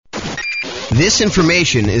This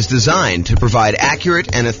information is designed to provide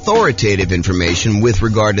accurate and authoritative information with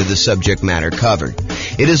regard to the subject matter covered.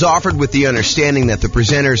 It is offered with the understanding that the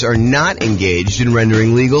presenters are not engaged in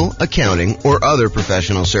rendering legal, accounting, or other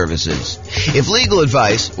professional services. If legal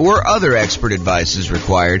advice or other expert advice is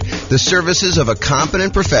required, the services of a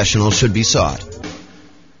competent professional should be sought.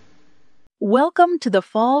 Welcome to the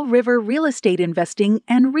Fall River Real Estate Investing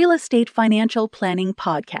and Real Estate Financial Planning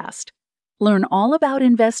Podcast. Learn all about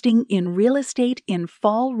investing in real estate in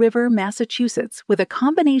Fall River, Massachusetts, with a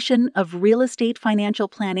combination of real estate financial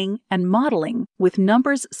planning and modeling with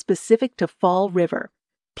numbers specific to Fall River,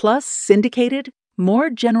 plus syndicated, more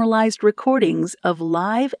generalized recordings of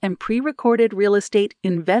live and pre-recorded real estate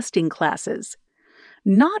investing classes.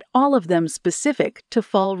 Not all of them specific to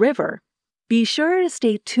Fall River. Be sure to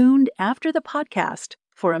stay tuned after the podcast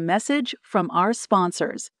for a message from our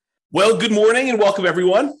sponsors. Well, good morning and welcome,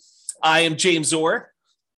 everyone. I am James Orr.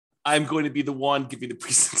 I'm going to be the one giving the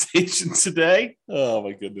presentation today. Oh,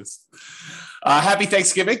 my goodness. Happy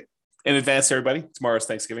Thanksgiving in advance, everybody. Tomorrow's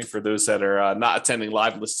Thanksgiving for those that are not attending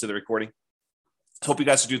live and listen to the recording. Hope you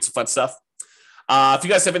guys are doing some fun stuff. If you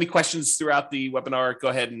guys have any questions throughout the webinar, go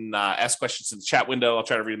ahead and ask questions in the chat window. I'll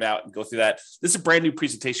try to read them out and go through that. This is a brand new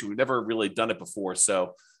presentation. We've never really done it before,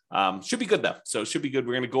 so should be good, though. So it should be good.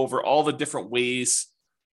 We're going to go over all the different ways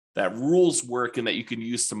that rules work and that you can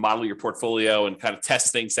use to model your portfolio and kind of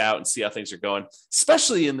test things out and see how things are going,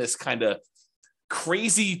 especially in this kind of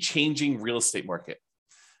crazy changing real estate market.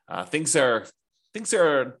 Things are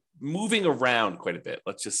moving around quite a bit.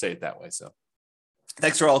 Let's just say it that way. So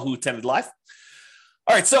thanks for all who attended live.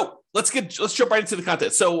 All right, so let's jump right into the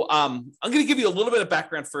content. So I'm going to give you a little bit of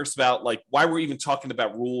background first about like why we're even talking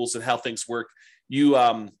about rules and how things work.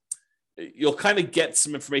 You'll kind of get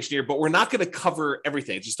some information here, but we're not going to cover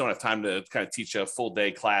everything. I just don't have time to kind of teach a full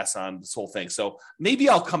day class on this whole thing. So maybe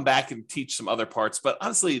I'll come back and teach some other parts, but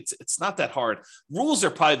honestly, it's not that hard. Rules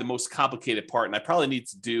are probably the most complicated part, and I probably need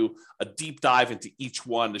to do a deep dive into each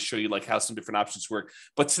one to show you like how some different options work.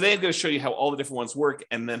 But today I'm going to show you how all the different ones work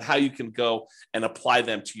and then how you can go and apply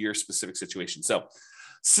them to your specific situation. So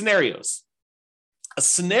scenarios. A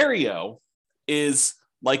scenario is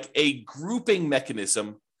like a grouping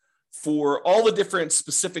mechanism for all the different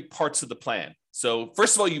specific parts of the plan. So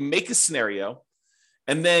first of all, you make a scenario.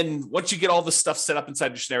 And then once you get all the stuff set up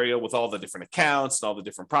inside your scenario with all the different accounts and all the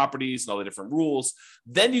different properties and all the different rules,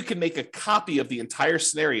 then you can make a copy of the entire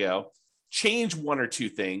scenario, change one or two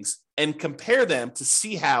things, and compare them to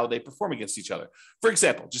see how they perform against each other. For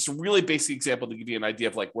example, just a really basic example to give you an idea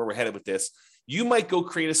of like where we're headed with this. You might go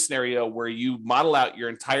create a scenario where you model out your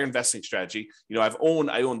entire investing strategy. You know,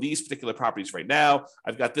 I own these particular properties right now.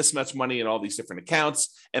 I've got this much money in all these different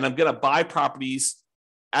accounts, and I'm going to buy properties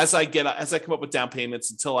as I come up with down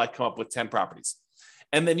payments until I come up with 10 properties.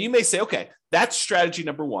 And then you may say, okay, that's strategy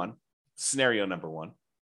number one, scenario number one.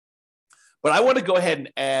 But I want to go ahead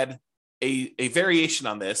and add a variation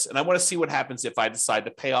on this, and I want to see what happens if I decide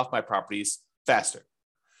to pay off my properties faster.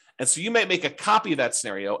 And so you might make a copy of that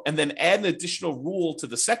scenario and then add an additional rule to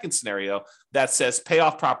the second scenario that says pay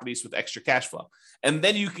off properties with extra cash flow. And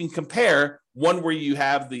then you can compare one where you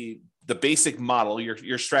have the basic model,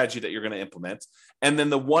 your strategy that you're going to implement, and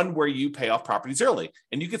then the one where you pay off properties early.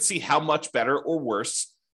 And you can see how much better or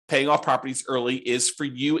worse paying off properties early is for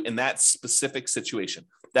you in that specific situation,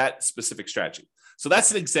 that specific strategy. So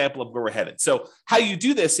that's an example of where we're headed. So how you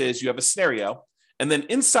do this is you have a scenario, and then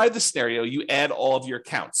inside the scenario, you add all of your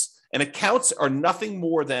accounts. And accounts are nothing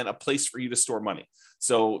more than a place for you to store money.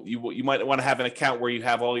 So you might want to have an account where you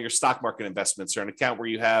have all your stock market investments, or an account where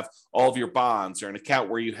you have all of your bonds, or an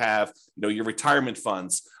account where you have your retirement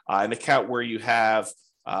funds, an account where you have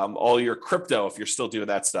all your crypto, if you're still doing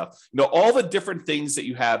that stuff. All the different things that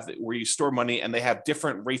you have where you store money, and they have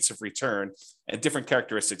different rates of return and different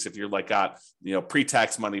characteristics. If you're like got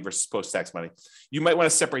pre-tax money versus post-tax money, you might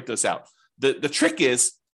want to separate those out. The trick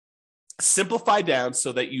is simplify down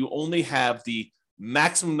so that you only have the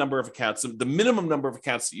maximum number of accounts, the minimum number of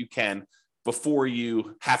accounts that you can before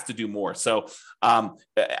you have to do more. So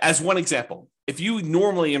as one example, if you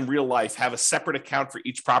normally in real life have a separate account for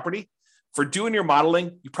each property, for doing your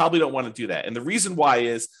modeling, you probably don't want to do that. And the reason why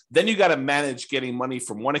is then you got to manage getting money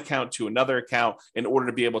from one account to another account in order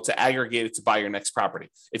to be able to aggregate it to buy your next property.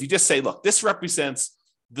 If you just say, look, this represents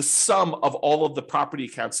the sum of all of the property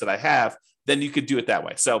accounts that I have, then you could do it that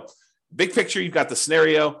way. So big picture, you've got the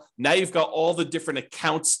scenario. Now you've got all the different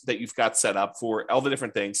accounts that you've got set up for all the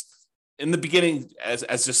different things. In the beginning, as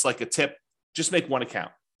just like a tip, just make one account.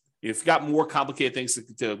 If you've got more complicated things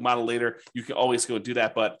to model later, you can always go do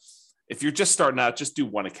that. But If you're just starting out, just do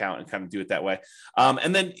one account and kind of do it that way.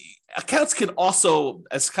 And then accounts can also,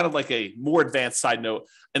 as kind of like a more advanced side note,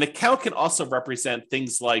 an account can also represent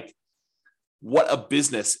things like what a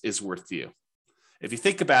business is worth to you. If you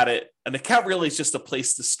think about it, an account really is just a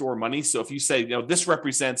place to store money. So if you say, this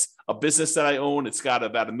represents a business that I own, it's got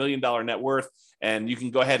about $1 million net worth, and you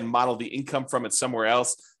can go ahead and model the income from it somewhere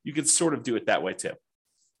else, you can sort of do it that way too.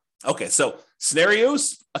 Okay, so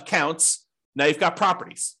scenarios, accounts, now you've got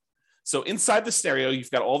properties. So inside the scenario, you've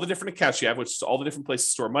got all the different accounts you have, which is all the different places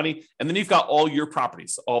to store money. And then you've got all your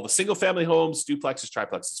properties, all the single family homes, duplexes,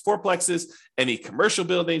 triplexes, fourplexes, any commercial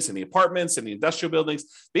buildings, any apartments, any industrial buildings,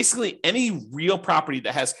 basically any real property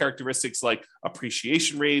that has characteristics like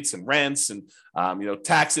appreciation rates and rents and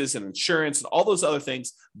taxes and insurance and all those other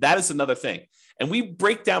things. That is another thing. And we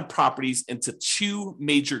break down properties into two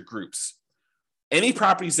major groups. Any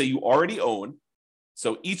properties that you already own.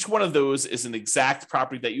 So each one of those is an exact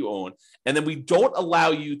property that you own. And then we don't allow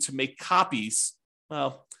you to make copies.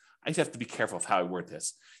 Well, I just have to be careful of how I word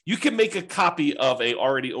this. You can make a copy of a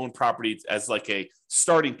already owned property as like a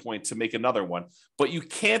starting point to make another one, but you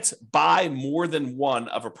can't buy more than one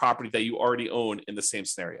of a property that you already own in the same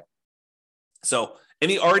scenario. So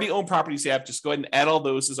any already owned properties you have, just go ahead and add all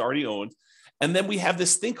those as already owned. And then we have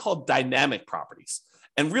this thing called dynamic properties.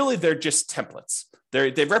 And really, they're just templates.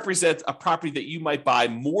 They represent a property that you might buy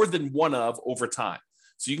more than one of over time.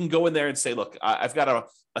 So you can go in there and say, look, I've got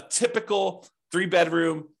a typical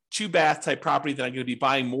 3-bedroom, 2-bath type property that I'm going to be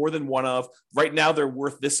buying more than one of. Right now, they're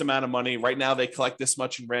worth this amount of money. Right now, they collect this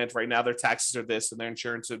much in rent. Right now, their taxes are this and their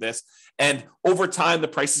insurance are this. And over time, the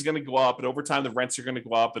price is going to go up. And over time, the rents are going to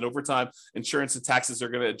go up. And over time, insurance and taxes are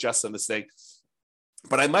going to adjust on this thing.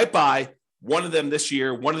 But I might buy one of them this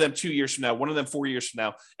year, one of them 2 years from now, one of them 4 years from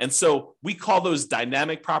now. And so we call those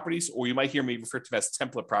dynamic properties, or you might hear me refer to them as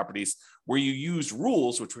template properties, where you use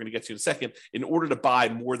rules, which we're going to get to in a second, in order to buy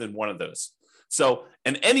more than one of those. So,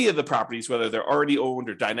 and any of the properties, whether they're already owned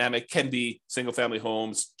or dynamic, can be single family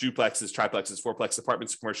homes, duplexes, triplexes, fourplexes,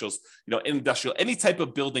 apartments, commercials, industrial, any type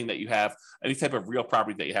of building that you have, any type of real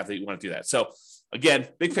property that you have that you want to do that. So again,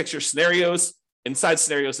 big picture scenarios, inside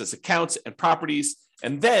scenarios as accounts and properties.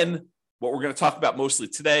 And then what we're going to talk about mostly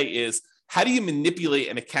today is how do you manipulate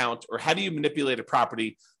an account or how do you manipulate a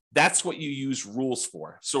property? That's what you use rules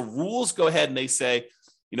for. So rules go ahead and they say,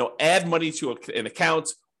 add money to an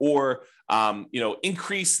account, or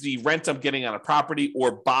increase the rent I'm getting on a property,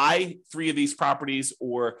 or buy 3 of these properties,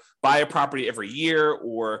 or buy a property every year,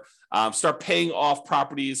 or start paying off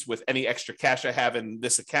properties with any extra cash I have in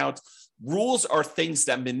this account. Rules are things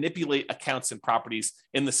that manipulate accounts and properties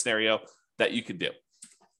in the scenario that you can do.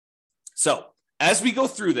 So as we go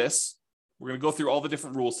through this, we're going to go through all the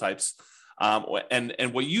different rules types.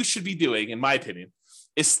 And what you should be doing, in my opinion,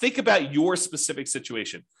 is think about your specific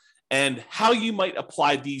situation and how you might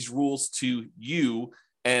apply these rules to you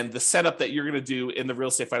and the setup that you're going to do in the Real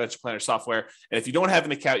Estate Financial Planner software. And if you don't have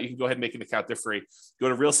an account, you can go ahead and make an account. They're free. Go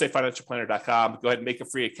to realestatefinancialplanner.com, go ahead and make a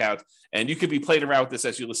free account. And you could be playing around with this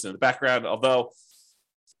as you listen in the background, although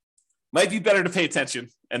might be better to pay attention,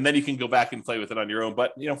 and then you can go back and play with it on your own,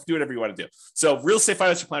 but do whatever you want to do. So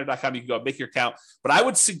realestatefinancialplanner.com, you can go make your account, but I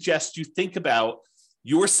would suggest you think about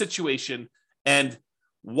your situation and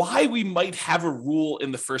why we might have a rule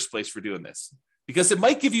in the first place for doing this, because it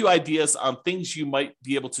might give you ideas on things you might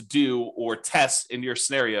be able to do or test in your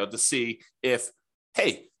scenario to see if,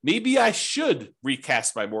 hey, maybe I should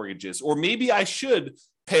recast my mortgages, or maybe I should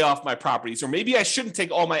pay off my properties, or maybe I shouldn't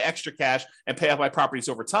take all my extra cash and pay off my properties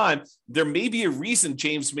over time. There may be a reason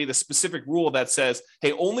James made a specific rule that says,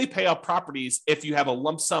 hey, only pay off properties if you have a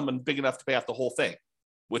lump sum and big enough to pay off the whole thing,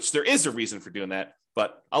 which there is a reason for doing that,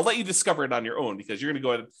 but I'll let you discover it on your own because you're going to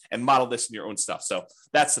go ahead and model this in your own stuff. So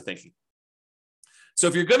that's the thinking. So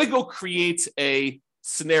if you're going to go create a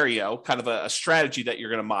scenario, kind of a strategy that you're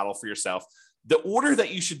going to model for yourself, the order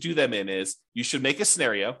that you should do them in is you should make a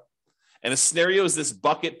scenario. And a scenario is this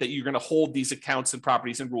bucket that you're going to hold these accounts and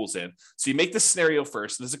properties and rules in. So you make the scenario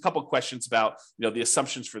first. There's a couple of questions about the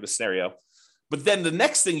assumptions for the scenario. But then the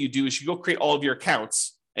next thing you do is you go create all of your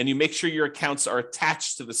accounts and you make sure your accounts are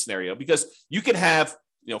attached to the scenario, because you can have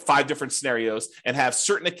 5 different scenarios and have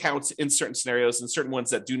certain accounts in certain scenarios and certain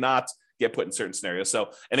ones that do not get put in certain scenarios.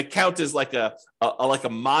 So an account is like a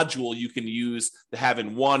module you can use to have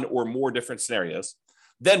in one or more different scenarios.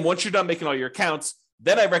 Then once you're done making all your accounts,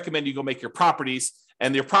 then I recommend you go make your properties,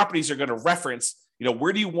 and your properties are going to reference,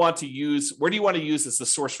 where do you want to use as the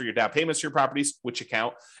source for your down payments for your properties, which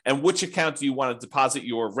account, and which account do you want to deposit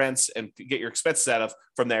your rents and get your expenses out of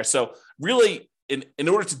from there. So really, in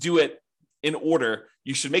order to do it in order.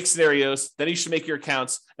 You should make scenarios, then you should make your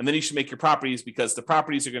accounts, and then you should make your properties, because the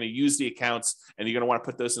properties are going to use the accounts and you're going to want to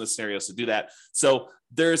put those in the scenarios to do that. So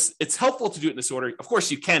it's helpful to do it in this order. Of course,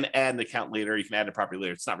 you can add an account later. You can add a property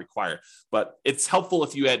later. It's not required, but it's helpful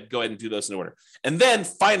if you go ahead and do those in order. And then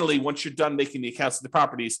finally, once you're done making the accounts of the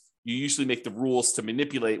properties, you usually make the rules to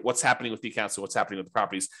manipulate what's happening with the accounts and what's happening with the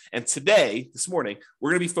properties. And this morning,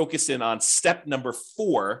 we're going to be focusing on step number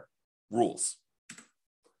 4, rules.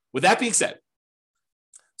 With that being said,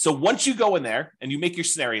 so once you go in there and you make your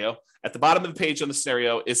scenario, at the bottom of the page on the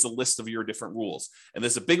scenario is the list of your different rules. And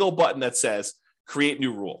there's a big old button that says create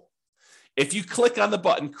new rule. If you click on the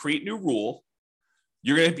button, create new rule,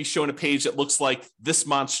 you're going to be shown a page that looks like this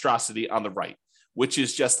monstrosity on the right, which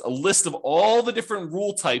is just a list of all the different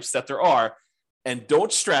rule types that there are. And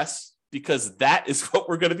don't stress, because that is what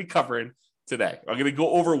we're going to be covering today. I'm going to go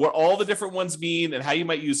over what all the different ones mean and how you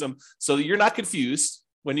might use them so that you're not confused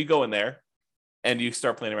when you go in there and you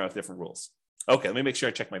start playing around with different rules. Okay, let me make sure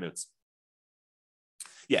I check my notes.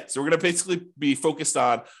 Yeah, so we're going to basically be focused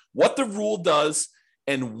on what the rule does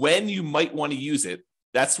and when you might want to use it.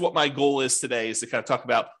 That's what my goal is today, is to kind of talk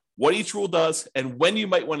about what each rule does and when you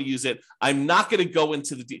might want to use it. I'm not going to go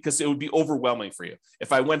into because it would be overwhelming for you.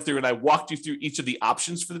 If I went through and I walked you through each of the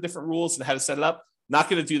options for the different rules and how to set it up, not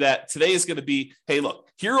going to do that. Today is going to be, hey, look,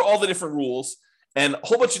 here are all the different rules and a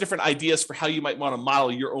whole bunch of different ideas for how you might want to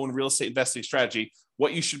model your own real estate investing strategy,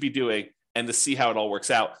 what you should be doing, and to see how it all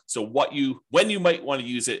works out. So when you might want to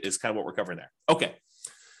use it is kind of what we're covering there. Okay.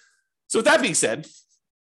 So with that being said,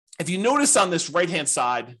 if you notice on this right-hand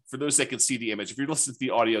side, for those that can see the image, if you're listening to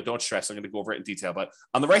the audio, don't stress, I'm going to go over it in detail. But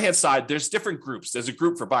on the right-hand side, there's different groups. There's a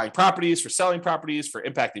group for buying properties, for selling properties, for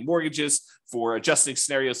impacting mortgages, for adjusting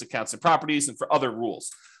scenarios, accounts, and properties, and for other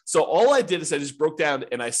rules. So all I did is I just broke down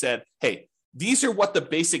and I said, hey, these are what the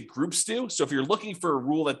basic groups do. So if you're looking for a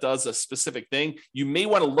rule that does a specific thing, you may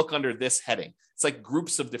want to look under this heading. It's like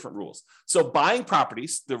groups of different rules. So buying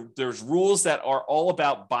properties, there's rules that are all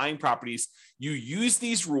about buying properties. You use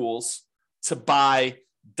these rules to buy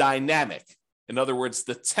dynamic. In other words,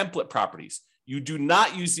 the template properties. You do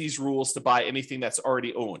not use these rules to buy anything that's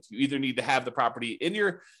already owned. You either need to have the property in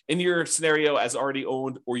your scenario as already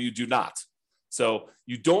owned, or you do not. So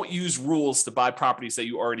you don't use rules to buy properties that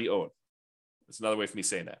you already own. That's another way for me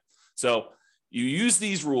saying that. So you use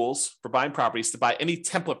these rules for buying properties to buy any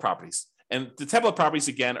template properties. And the template properties,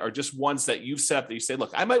 again, are just ones that you've set up that you say,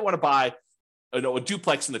 look, I might want to buy a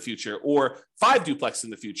duplex in the future, or 5 duplexes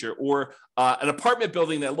in the future, or an apartment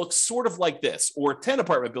building that looks sort of like this, or 10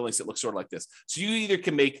 apartment buildings that look sort of like this. So you either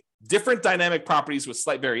can make different dynamic properties with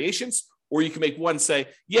slight variations, or you can make one say,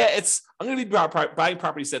 yeah, I'm going to be buying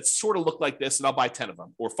properties that sort of look like this, and I'll buy 10 of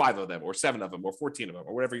them, or 5 of them, or 7 of them, or 14 of them,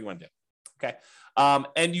 or whatever you want to do. Okay.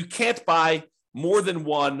 And you can't buy more than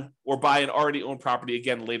one or buy an already owned property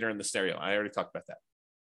again later in the scenario. I already talked about that.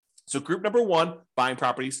 So group number 1, buying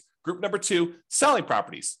properties. Group number 2, selling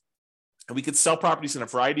properties. And we could sell properties in a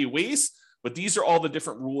variety of ways, but these are all the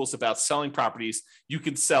different rules about selling properties. You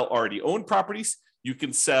can sell already owned properties. You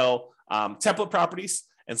can sell template properties.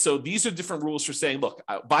 And so these are different rules for saying, look,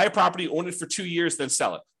 buy a property, own it for 2 years, then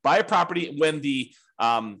sell it. Buy a property when the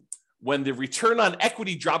return on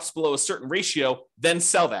equity drops below a certain ratio, then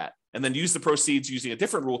sell that, and then use the proceeds using a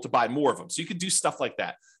different rule to buy more of them. So you can do stuff like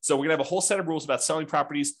that. So we're going to have a whole set of rules about selling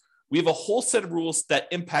properties. We have a whole set of rules that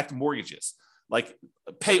impact mortgages, like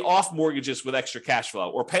pay off mortgages with extra cash flow,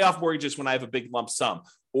 or pay off mortgages when I have a big lump sum,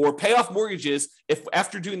 or pay off mortgages if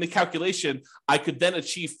after doing the calculation, I could then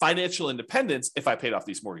achieve financial independence if I paid off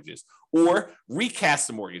these mortgages, or recast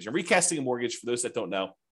a mortgage. And recasting a mortgage, for those that don't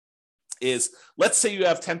know, is, let's say you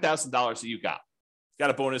have $10,000 that you got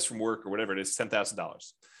a bonus from work or whatever it is,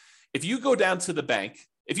 $10,000. If you go down to the bank,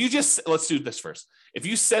 let's do this first. If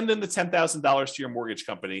you send in the $10,000 to your mortgage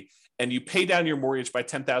company and you pay down your mortgage by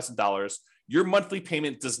 $10,000, your monthly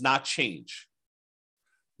payment does not change.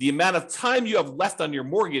 The amount of time you have left on your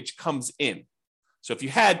mortgage comes in. So if you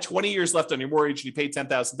had 20 years left on your mortgage and you paid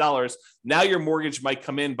 $10,000, now your mortgage might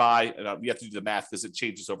come in by, you have to do the math because it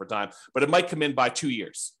changes over time, but it might come in by 2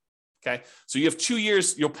 years. Okay. So you have 2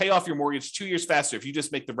 years, you'll pay off your mortgage 2 years faster if you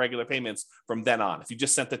just make the regular payments from then on, if you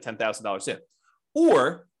just sent the $10,000 in.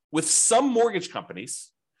 Or with some mortgage companies,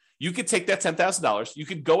 you could take that $10,000, you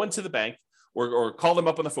could go into the bank or call them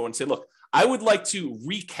up on the phone and say, look, I would like to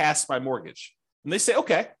recast my mortgage. And they say,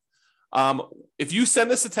 okay, if you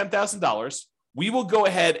send us the $10,000, we will go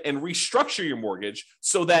ahead and restructure your mortgage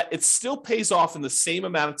so that it still pays off in the same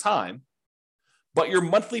amount of time, but your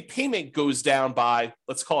monthly payment goes down by,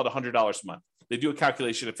 let's call it $100 a month. They do a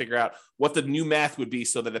calculation to figure out what the new math would be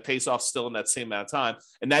so that it pays off still in that same amount of time.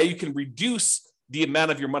 And now you can reduce the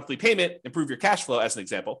amount of your monthly payment, improve your cash flow, as an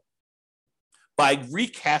example, by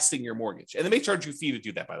recasting your mortgage. And they may charge you a fee to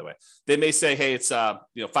do that, by the way. They may say, hey, it's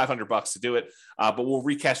 $500 to do it, but we'll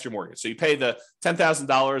recast your mortgage. So you pay the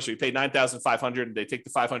 $10,000 or you pay $9,500 and they take the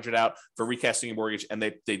 $500 out for recasting your mortgage, and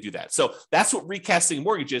they do that. So that's what recasting a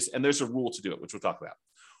mortgage is, and there's a rule to do it, which we'll talk about.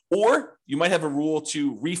 Or you might have a rule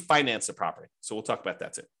to refinance a property. So we'll talk about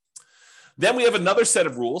that too. Then we have another set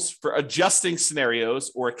of rules for adjusting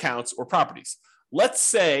scenarios or accounts or properties. Let's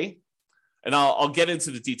say, and I'll get into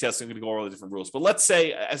the details, so I'm going to go over all the different rules. But let's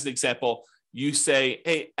say, as an example, you say,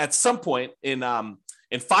 hey, at some point in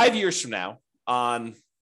 5 years from now, on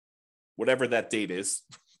whatever that date is,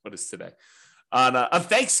 what is today? On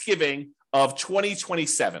Thanksgiving of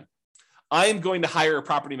 2027, I am going to hire a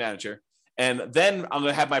property manager, and then I'm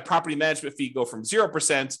going to have my property management fee go from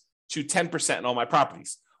 0% to 10% in all my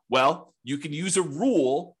properties. Well, you can use a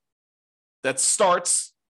rule that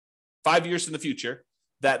starts 5 years in the future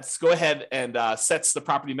that's go ahead and sets the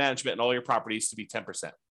property management and all your properties to be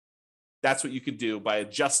 10%. That's what you can do by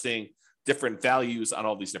adjusting different values on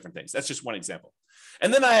all these different things. That's just one example.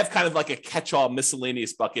 And then I have kind of like a catch-all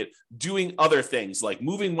miscellaneous bucket, doing other things like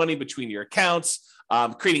moving money between your accounts,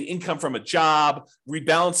 creating income from a job,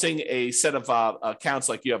 rebalancing a set of accounts,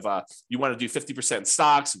 like you want to do 50% in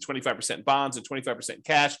stocks and 25% in bonds and 25% in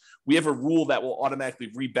cash. We have a rule that will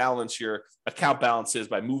automatically rebalance your account balances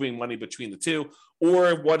by moving money between the two.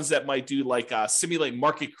 Or ones that might do like simulate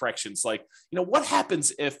market corrections. Like, what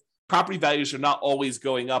happens if property values are not always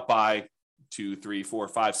going up by 2, 3, 4,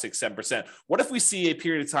 5, 6, 7%? What if we see a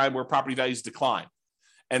period of time where property values decline?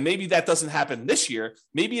 And maybe that doesn't happen this year.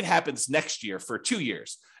 Maybe it happens next year for 2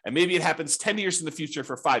 years. And maybe it happens 10 years in the future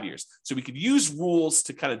for 5 years. So we could use rules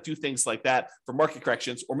to kind of do things like that for market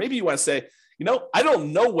corrections. Or maybe you want to say, I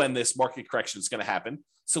don't know when this market correction is going to happen,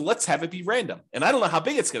 so let's have it be random. And I don't know how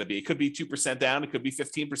big it's going to be. It could be 2% down. It could be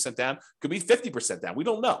 15% down. It could be 50% down. We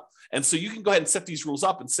don't know. And so you can go ahead and set these rules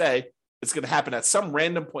up and say it's going to happen at some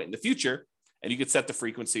random point in the future, and you could set the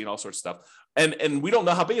frequency and all sorts of stuff. And we don't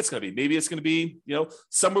know how big it's going to be. Maybe it's going to be,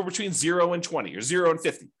 somewhere between 0 and 20 or 0 and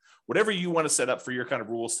 50, whatever you want to set up for your kind of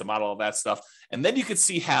rules to model all that stuff. And then you can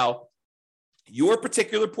see how your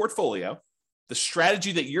particular portfolio, the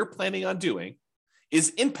strategy that you're planning on doing,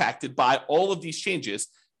 is impacted by all of these changes.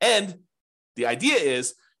 And the idea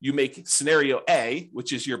is you make scenario A,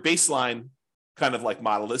 which is your baseline kind of like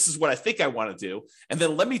model. This is what I think I want to do. And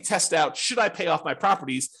then let me test out, should I pay off my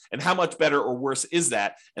properties, and how much better or worse is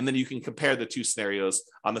that? And then you can compare the two scenarios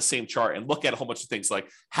on the same chart and look at a whole bunch of things like,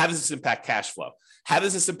 how does this impact cash flow? How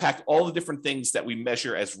does this impact all the different things that we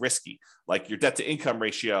measure as risky, like your debt to income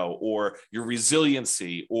ratio, or your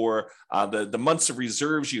resiliency, or the months of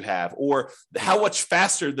reserves you have, or how much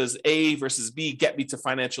faster does A versus B get me to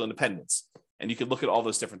financial independence? And you can look at all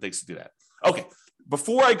those different things to do that. Okay.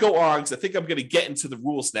 Before I go on, because I think I'm going to get into the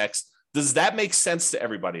rules next, does that make sense to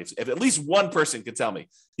everybody? If at least one person can tell me,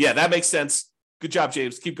 yeah, that makes sense. Good job,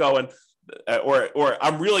 James. Keep going. Or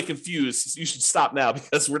I'm really confused. You should stop now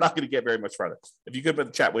because we're not going to get very much further. If you could put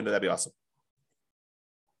the chat window, that'd be awesome.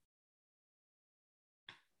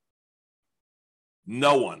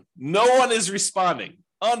 No one is responding.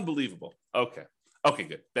 Unbelievable. Okay,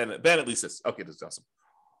 good. Ben at least is. Okay, this is awesome.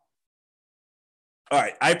 All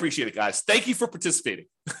right, I appreciate it, guys. Thank you for participating.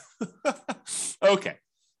 Okay.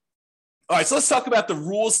 All right, so let's talk about the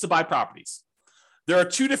rules to buy properties. There are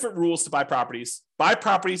two different rules to buy properties. Buy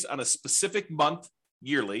properties on a specific month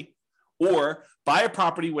yearly, or buy a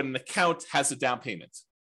property when an account has a down payment.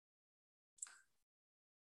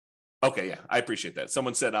 Okay, yeah, I appreciate that.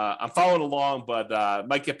 Someone said, I'm following along, but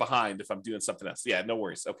might get behind if I'm doing something else. Yeah, no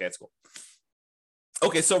worries. Okay, that's cool.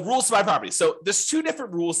 Okay, so rules to buy properties. So there's two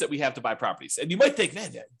different rules that we have to buy properties. And you might think,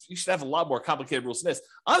 man, you should have a lot more complicated rules than this.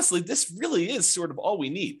 Honestly, this really is sort of all we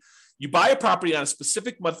need. You buy a property on a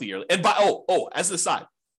specific monthly year. And as an aside,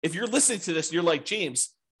 if you're listening to this and you're like,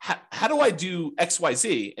 James, how do I do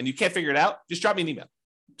XYZ? And you can't figure it out, just drop me an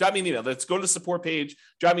email. Let's go to the support page,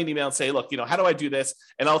 drop me an email and say, look, how do I do this?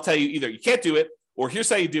 And I'll tell you either you can't do it, or here's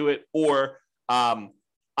how you do it, or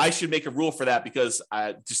I should make a rule for that because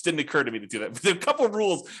it just didn't occur to me to do that. But a couple of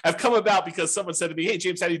rules have come about because someone said to me, hey,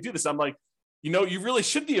 James, how do you do this? I'm like, you really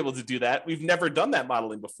should be able to do that. We've never done that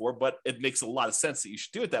modeling before, but it makes a lot of sense that you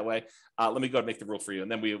should do it that way. Let me go and make the rule for you. And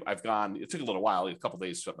then it took a little while, a couple of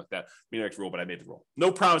days, something like that. We didn't make the rule, but I made the rule.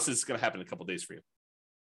 No promises it's going to happen in a couple of days for you.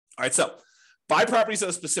 All right, so buy properties on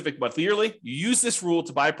a specific monthly yearly. You use this rule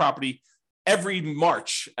to buy property every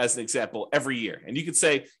March, as an example, every year. And you could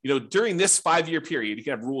say, during this 5-year period, you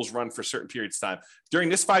can have rules run for certain periods of time. During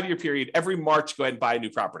this 5-year period, every March, go ahead and buy a new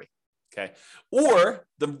property. Okay. Or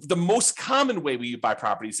the most common way we buy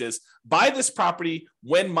properties is buy this property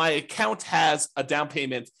when my account has a down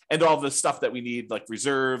payment and all the stuff that we need, like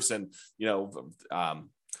reserves and,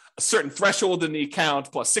 a certain threshold in the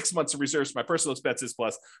account, plus 6 months of reserves for my personal expenses,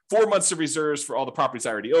 plus 4 months of reserves for all the properties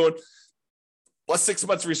I already own, plus 6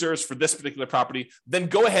 months of reserves for this particular property. Then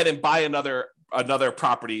go ahead and buy another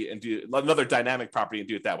property and do another dynamic property and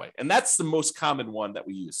do it that way. And that's the most common one that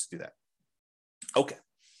we use to do that. Okay.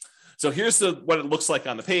 So here's what it looks like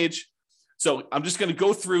on the page. So I'm just going to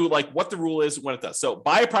go through like what the rule is when it does. So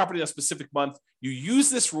buy a property in a specific month. You use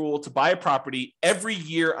this rule to buy a property every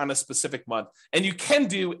year on a specific month. And you can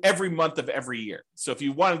do every month of every year. So if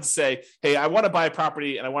you wanted to say, hey, I want to buy a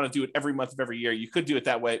property and I want to do it every month of every year, you could do it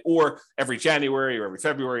that way, or every January or every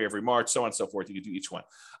February, every March, so on and so forth. You could do each one.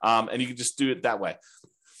 And you can just do it that way.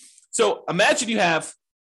 So imagine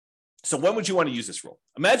so when would you want to use this rule?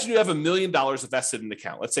 Imagine you have $1 million invested in an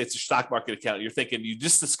account. Let's say it's a stock market account. You're thinking you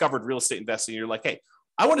just discovered real estate investing. You're like, hey,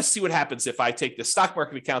 I want to see what happens if I take the stock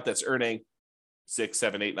market account that's earning 6,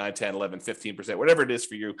 7, 8, 9, 10, 11, 15%, whatever it is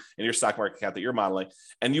for you in your stock market account that you're modeling.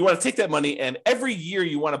 And you want to take that money and every year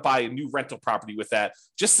you want to buy a new rental property with that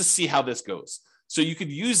just to see how this goes. So you could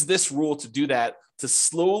use this rule to do that, to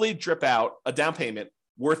slowly drip out a down payment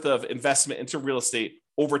worth of investment into real estate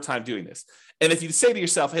over time doing this. And if you say to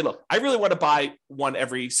yourself, hey, look, I really want to buy one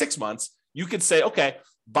every 6 months, you could say, okay,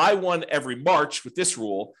 buy one every March with this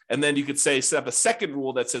rule. And then you could set up a second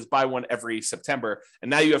rule that says buy one every September.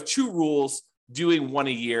 And now you have 2 rules doing one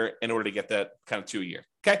a year in order to get that kind of 2 a year.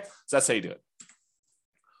 Okay. So that's how you do it.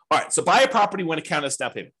 All right. So buy a property when account has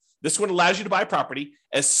down payment. This one allows you to buy property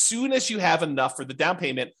as soon as you have enough for the down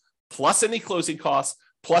payment, plus any closing costs,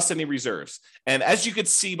 plus any reserves. And as you can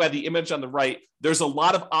see by the image on the right, there's a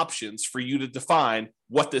lot of options for you to define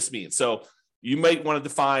what this means. So you might want to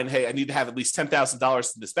define, hey, I need to have at least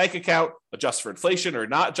 $10,000 in this bank account, adjust for inflation or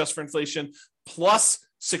not adjust for inflation, plus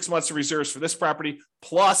 6 months of reserves for this property,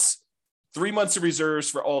 plus 3 months of reserves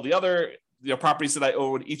for all the other properties that I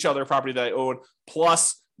own, each other property that I own,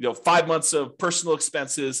 plus 5 months of personal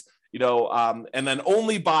expenses, and then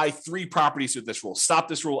only buy 3 properties with this rule. Stop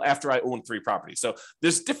this rule after I own 3 properties. So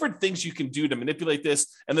there's different things you can do to manipulate this.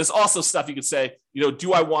 And there's also stuff you could say,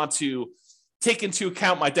 do I want to take into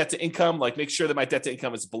account my debt to income, like make sure that my debt to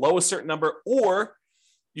income is below a certain number? Or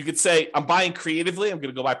you could say, I'm buying creatively. I'm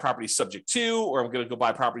going to go buy properties subject to, or I'm going to go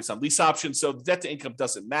buy properties on lease options. So the debt to income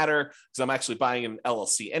doesn't matter because I'm actually buying an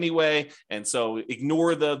LLC anyway. And so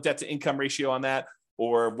ignore the debt to income ratio on that,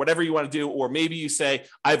 or whatever you want to do. Or maybe you say,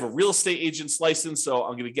 I have a real estate agent's license, so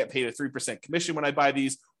I'm going to get paid a 3% commission when I buy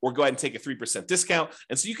these, or go ahead and take a 3% discount.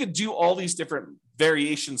 And so you could do all these different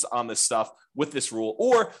variations on this stuff with this rule.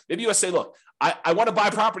 Or maybe you say, look, I want to buy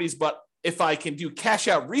properties, but if I can do cash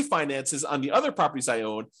out refinances on the other properties I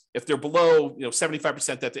own, if they're below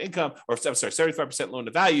 75% debt to income, or 75% loan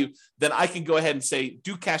to value, then I can go ahead and say,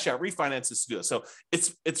 do cash out refinances to do it. So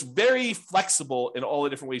it's very flexible in all the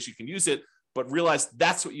different ways you can use it, but realize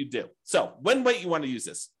that's what you do. So when might you want to use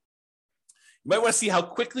this? You might want to see how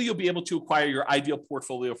quickly you'll be able to acquire your ideal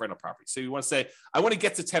portfolio of rental property. So you want to say, I want to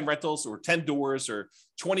get to 10 rentals or 10 doors or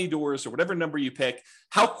 20 doors or whatever number you pick.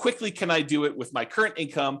 How quickly can I do it with my current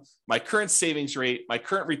income, my current savings rate, my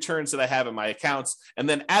current returns that I have in my accounts? And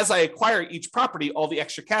then as I acquire each property, all the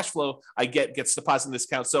extra cash flow I get gets deposited in this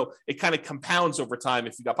account. So it kind of compounds over time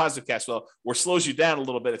if you got positive cash flow, or slows you down a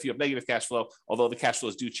little bit if you have negative cash flow, although the cash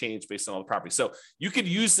flows do change based on all the properties. So you could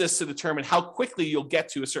use this to determine how quickly you'll get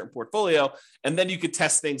to a certain portfolio. And then you could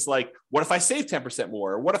test things like, what if I save 10%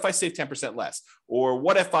 more? Or what if I save 10% less? Or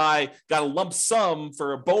what if I got a lump sum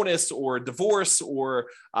for a bonus or a divorce or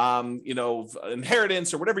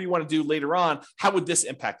inheritance or whatever you want to do later on? How would this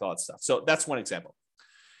impact all that stuff? So that's one example.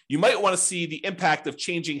 You might want to see the impact of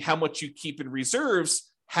changing how much you keep in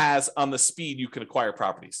reserves has on the speed you can acquire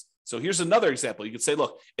properties. So here's another example. You could say,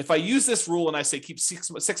 look, if I use this rule and I say keep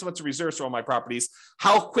six months of reserves for all my properties,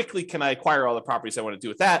 how quickly can I acquire all the properties I want to do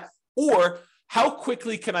with that? Or how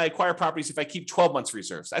quickly can I acquire properties if I keep 12 months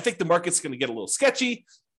reserves? I think the market's going to get a little sketchy.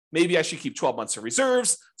 Maybe I should keep 12 months of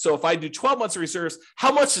reserves. So if I do 12 months of reserves,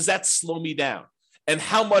 how much does that slow me down? And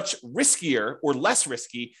how much riskier or less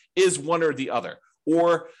risky is one or the other?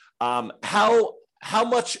 Or how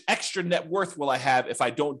much extra net worth will I have if I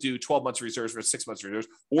don't do 12 months of reserves versus 6 months of reserves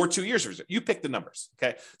or 2 years of reserves? You pick the numbers,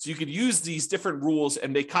 okay? So you could use these different rules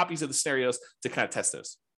and make copies of the scenarios to kind of test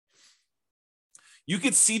those. You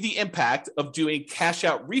could see the impact of doing cash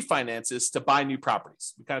out refinances to buy new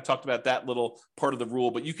properties. We kind of talked about that little part of the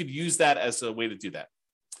rule, but you could use that as a way to do that.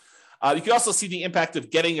 You can also see the impact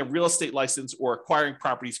of getting a real estate license or acquiring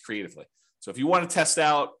properties creatively. So if you want to test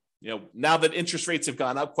out Now that interest rates have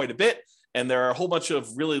gone up quite a bit and there are a whole bunch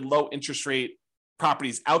of really low interest rate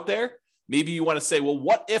properties out there, maybe you want to say, well,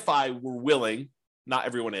 what if I were willing, not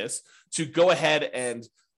everyone is, to go ahead and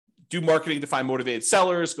do marketing to find motivated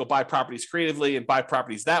sellers, go buy properties creatively and buy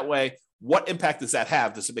properties that way? What impact does that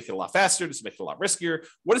have? Does it make it a lot faster? Does it make it a lot riskier?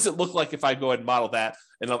 What does it look like if I go ahead and model that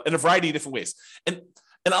in a variety of different ways? And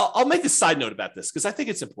I'll make a side note about this because I think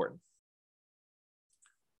it's important.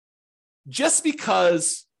 Just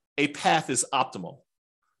because a path is optimal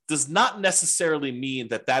does not necessarily mean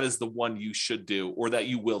that that is the one you should do or that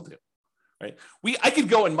you will do, right? I could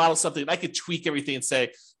go and model something and I could tweak everything and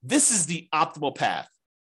say, this is the optimal path,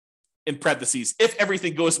 in parentheses, if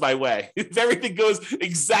everything goes my way, if everything goes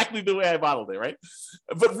exactly the way I modeled it, right?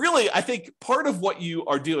 But really, I think part of what you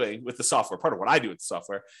are doing with the software, part of what I do with the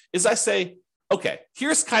software, is I say, okay,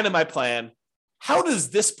 here's kind of my plan. How does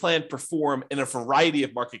this plan perform in a variety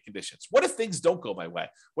of market conditions? What if things don't go my way?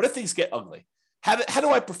 What if things get ugly? How do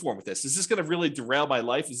I perform with this? Is this going to really derail my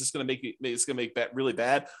life? Is this going to make that really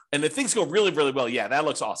bad? And if things go really, really well, yeah, that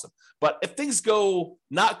looks awesome. But if things go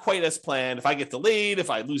not quite as planned, if I get delayed, if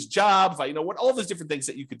I lose a job, if I, all those different things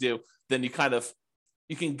that you could do, then you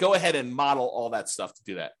can go ahead and model all that stuff to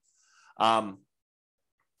do that.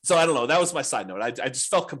 So I don't know. That was my side note. I just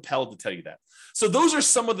felt compelled to tell you that. So those are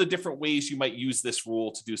some of the different ways you might use this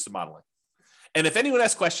rule to do some modeling. And if anyone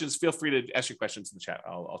has questions, feel free to ask your questions in the chat.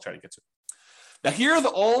 I'll try to get to it. Now, here are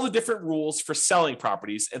all the different rules for selling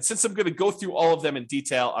properties. And since I'm going to go through all of them in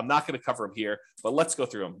detail, I'm not going to cover them here, but let's go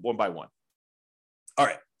through them one by one. All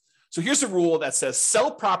right. So here's a rule that says sell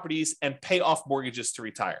properties and pay off mortgages to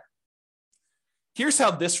retire. Here's how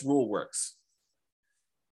this rule works.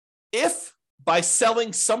 If by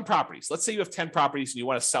selling some properties, let's say you have 10 properties and you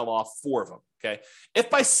want to sell off 4 of them, okay? If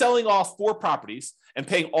by selling off 4 properties and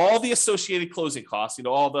paying all the associated closing costs,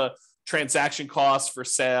 all the transaction costs for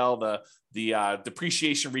sale, the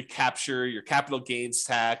depreciation recapture, your capital gains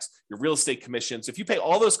tax, your real estate commissions. If you pay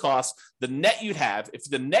all those costs, the net you'd have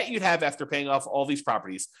after paying off all these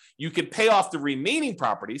properties, you can pay off the remaining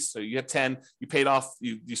properties. So you have 10, you paid off,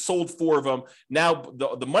 you sold 4 of them. Now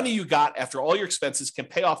the money you got after all your expenses can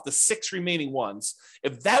pay off the 6 remaining ones.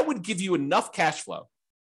 If that would give you enough cash flow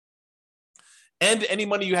and any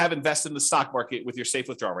money you have invested in the stock market with your safe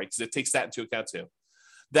withdrawal rate, because it takes that into account too,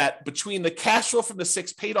 that between the cash flow from the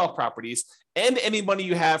 6 paid off properties and any money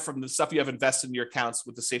you have from the stuff you have invested in your accounts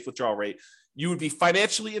with the safe withdrawal rate, you would be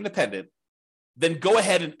financially independent. Then go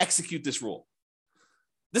ahead and execute this rule.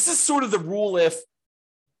 This is sort of the rule if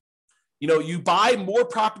you buy more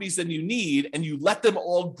properties than you need and you let them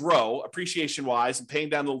all grow appreciation wise and paying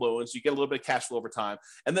down the loans, you get a little bit of cash flow over time.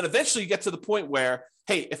 And then eventually you get to the point where,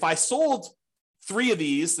 hey, if I sold 3 of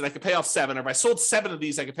these, then I could pay off 7. Or if I sold 7 of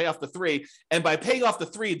these, I could pay off the 3. And by paying off the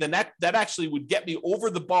 3, then that actually would get me over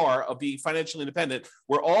the bar of being financially independent,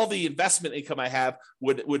 where all the investment income I have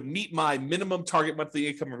would meet my minimum target monthly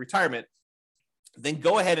income in retirement. Then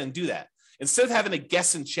go ahead and do that. Instead of having to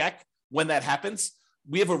guess and check when that happens,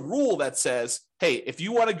 we have a rule that says, hey, if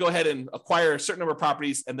you want to go ahead and acquire a certain number of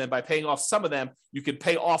properties, and then by paying off some of them, you can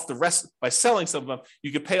pay off the rest. By selling some of them,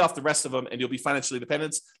 you can pay off the rest of them and you'll be financially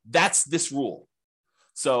independent. That's this rule.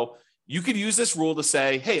 So you could use this rule to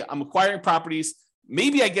say, hey, I'm acquiring properties.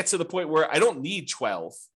 Maybe I get to the point where I don't need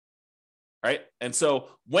 12, right? And so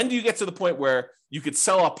when do you get to the point where you could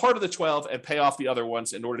sell a part of the 12 and pay off the other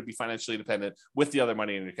ones in order to be financially independent with the other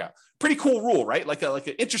money in your account? Pretty cool rule, right? Like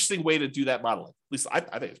an interesting way to do that modeling. At least I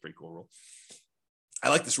think it's a pretty cool rule. I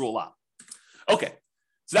like this rule a lot. Okay,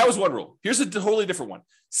 so that was one rule. Here's a totally different one.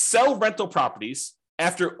 Sell rental properties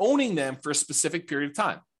after owning them for a specific period of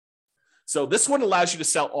time. So this one allows you to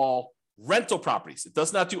sell all rental properties. It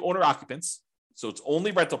does not do owner occupants. So it's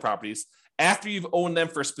only rental properties after you've owned them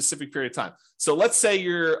for a specific period of time. So let's say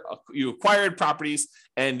you acquired properties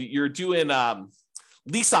and you're doing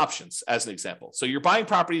lease options as an example. So you're buying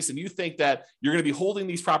properties and you think that you're going to be holding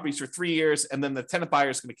these properties for 3 years and then the tenant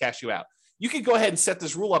buyer is going to cash you out. You can go ahead and set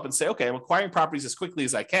this rule up and say, okay, I'm acquiring properties as quickly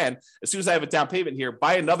as I can. As soon as I have a down payment here,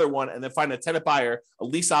 buy another one and then find a tenant buyer, a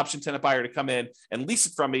lease option tenant buyer to come in and lease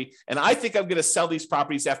it from me. And I think I'm going to sell these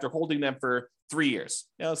properties after holding them for 3 years.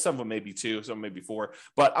 Some of them may be 2, some may be 4,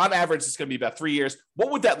 but on average, it's going to be about 3 years. What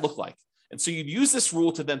would that look like? And so you'd use this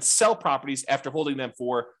rule to then sell properties after holding them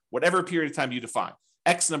for whatever period of time you define,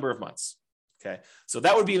 X number of months. Okay. So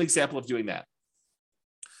that would be an example of doing that.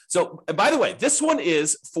 So, and by the way, this one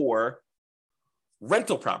is for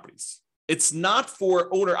rental properties. It's not for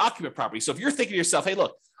owner occupant properties. So if you're thinking to yourself, hey,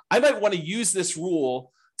 look, I might want to use this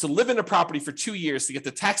rule to live in a property for 2 years to get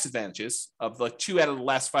the tax advantages of the 2 out of the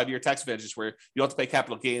last 5-year tax advantages where you don't have to pay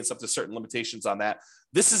capital gains up to certain limitations on that.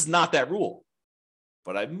 This is not that rule.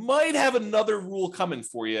 but I might have another rule coming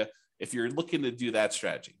for you if you're looking to do that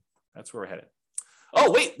strategy. That's where we're headed.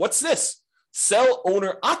 Oh, wait, what's this? Sell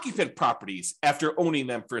owner-occupant properties after owning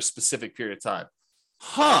them for a specific period of time.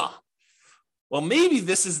 Well, maybe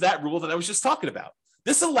this is that rule that I was just talking about.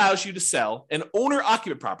 This allows you to sell an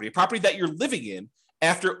owner-occupant property, a property that you're living in,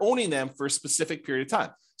 after owning them for a specific period of time.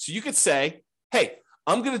 So you could say, hey,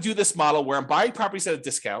 I'm going to do this model where I'm buying properties at a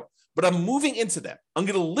discount, but I'm moving into them. I'm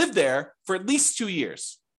going to live there for at least 2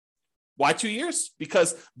 years. Why 2 years?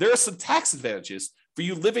 Because there are some tax advantages for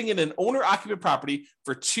you living in an owner-occupant property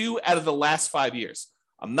for 2 out of the last 5 years.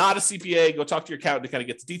 I'm not a CPA. Go talk to your accountant to kind of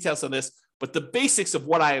get the details on this. But the basics of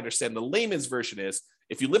what I understand, the layman's version is,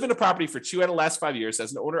 if you live in a property for 2 out of the last 5 years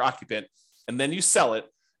as an owner-occupant, and then you sell it,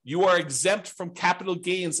 you are exempt from capital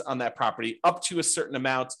gains on that property up to a certain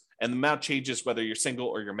amount, and the amount changes whether you're single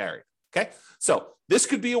or you're married. Okay, so this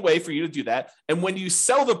could be a way for you to do that. And when you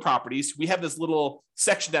sell the properties, we have this little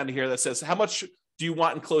section down here that says, how much do you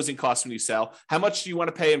want in closing costs when you sell? How much do you want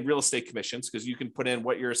to pay in real estate commissions? Because you can put in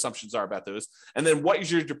what your assumptions are about those. And then what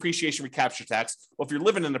is your depreciation recapture tax? Well, if you're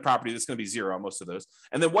living in the property, that's going to be zero on most of those.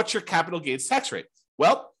 And then what's your capital gains tax rate?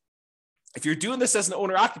 Well, if you're doing this as an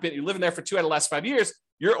owner occupant, you're living there for 2 out of the last 5 years,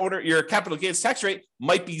 your capital gains tax rate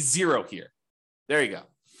might be zero here. There you go.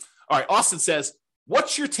 All right, Austin says,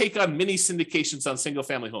 what's your take on mini syndications on single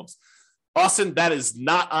family homes? Austin, that is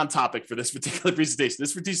not on topic for this particular presentation.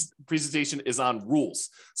 This presentation is on rules.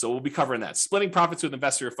 So we'll be covering that. Splitting profits with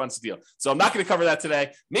investor or funds deal. So I'm not going to cover that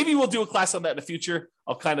today. Maybe we'll do a class on that in the future.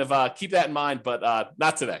 I'll kind of keep that in mind, but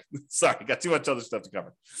not today. Sorry, got too much other stuff to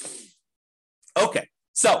cover. Okay,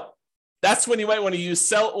 so that's when you might want to use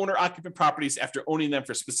sell owner-occupant properties after owning them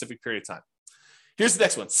for a specific period of time. Here's the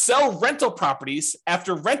next one. Sell rental properties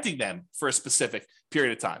after renting them for a specific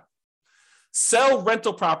period of time. Sell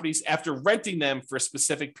rental properties after renting them for a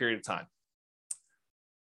specific period of time.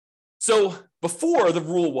 So before, the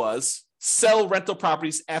rule was sell rental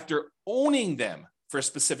properties after owning them for a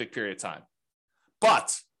specific period of time.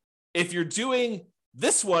 But if you're doing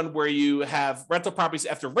this one where you have rental properties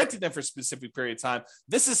after renting them for a specific period of time,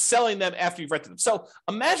 this is selling them after you've rented them. So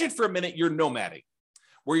imagine for a minute you're nomading,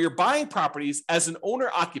 where you're buying properties as an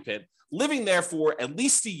owner-occupant, living there for at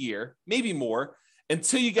least a year, maybe more,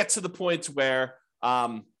 until you get to the point where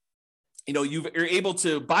you're able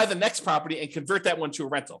to buy the next property and convert that one to a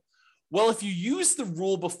rental. Well, if you use the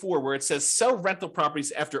rule before where it says sell rental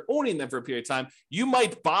properties after owning them for a period of time, you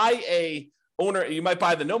might buy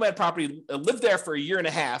the nomad property, live there for a year and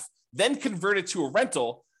a half, then convert it to a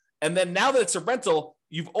rental. And then now that it's a rental,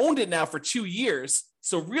 you've owned it now for 2 years.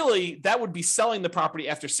 So really, that would be selling the property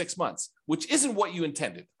after 6 months, which isn't what you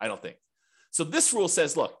intended, I don't think. So this rule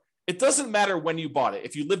says, look, it doesn't matter when you bought it.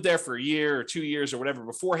 If you lived there for a year or 2 years or whatever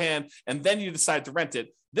beforehand, and then you decide to rent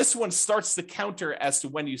it, this one starts the counter as to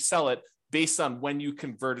when you sell it based on when you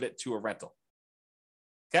converted it to a rental.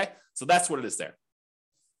 Okay, so that's what it is there.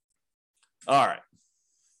 All right.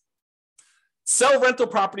 Sell rental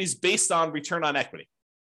properties based on return on equity.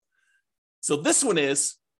 So this one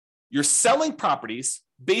is you're selling properties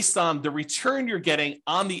based on the return you're getting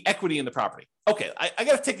on the equity in the property. Okay, I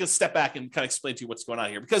got to take a step back and kind of explain to you what's going on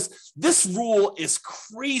here, because this rule is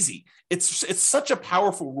crazy. It's such a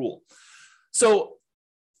powerful rule. So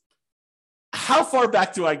how far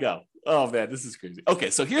back do I go? Oh man, this is crazy.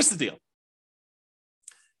 Okay, so here's the deal.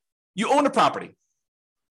 You own a property,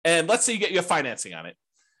 and let's say you have financing on it,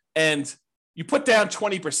 and you put down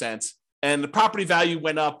 20%, and the property value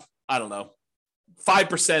went up,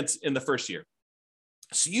 5% in the first year.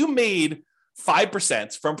 So you made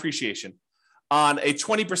 5% from appreciation on a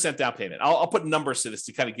 20% down payment. I'll put numbers to this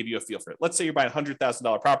to kind of give you a feel for it. Let's say you're buying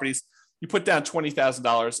 $100,000 properties. You put down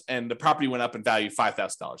 $20,000 and the property went up in value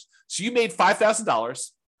 $5,000. So you made $5,000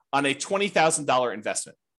 on a $20,000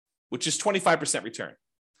 investment, which is 25% return.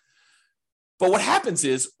 But what happens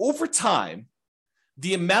is over time,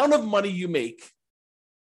 the amount of money you make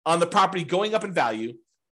on the property going up in value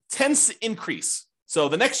tends to increase. So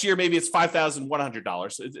the next year, maybe it's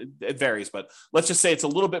 $5,100. It varies, but let's just say it's a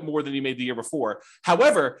little bit more than you made the year before.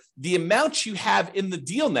 However, the amount you have in the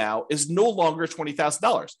deal now is no longer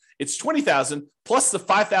 $20,000. It's $20,000 plus the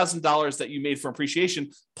 $5,000 that you made from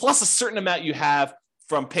appreciation, plus a certain amount you have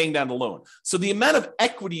from paying down the loan. So the amount of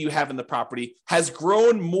equity you have in the property has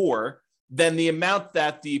grown more than the amount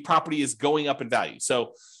that the property is going up in value.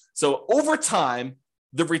 So over time,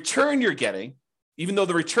 the return you're getting, even though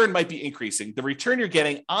the return might be increasing, the return you're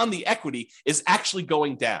getting on the equity is actually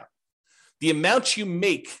going down. The amount you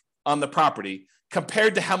make on the property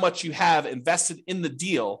compared to how much you have invested in the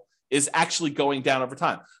deal is actually going down over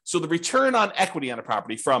time. So the return on equity on a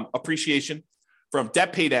property from appreciation, from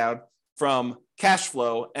debt pay down, from cash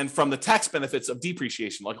flow and from the tax benefits of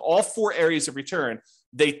depreciation. Like all four areas of return,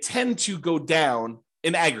 they tend to go down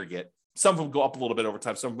in aggregate. Some of them go up a little bit over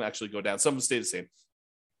time. Some of them actually go down. Some of them stay the same.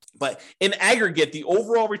 But in aggregate, the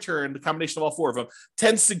overall return, the combination of all four of them,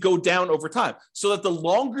 tends to go down over time. So that the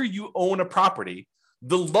longer you own a property,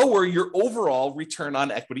 the lower your overall return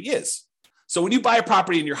on equity is. So when you buy a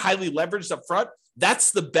property and you're highly leveraged up front,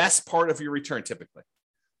 that's the best part of your return typically.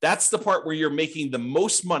 That's the part where you're making the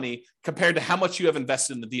most money compared to how much you have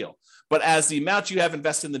invested in the deal. But as the amount you have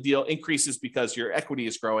invested in the deal increases because your equity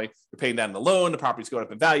is growing, you're paying down the loan, the property's going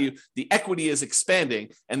up in value, the equity is expanding,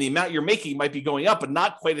 and the amount you're making might be going up, but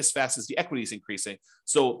not quite as fast as the equity is increasing.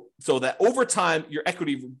 So that over time, your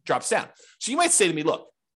equity drops down. So you might say to me, look,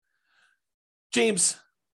 James,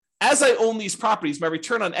 as I own these properties, my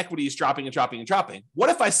return on equity is dropping and dropping and dropping. What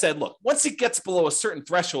if I said, look, once it gets below a certain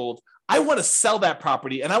threshold, I want to sell that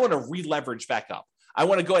property and I want to re-leverage back up. I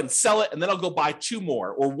want to go ahead and sell it, and then I'll go buy two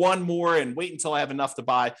more or one more and wait until I have enough to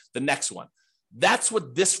buy the next one. That's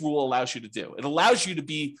what this rule allows you to do. It allows you to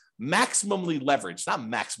be maximally leveraged, not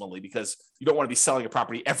maximally because you don't want to be selling a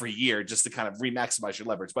property every year just to kind of re-maximize your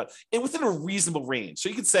leverage, but within a reasonable range. So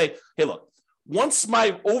you can say, hey, look, once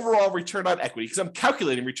my overall return on equity, because I'm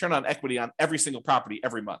calculating return on equity on every single property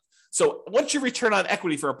every month. So once your return on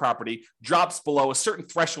equity for a property drops below a certain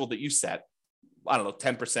threshold that you set, I don't know,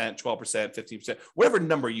 10%, 12%, 15%, whatever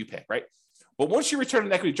number you pick, right? But once your return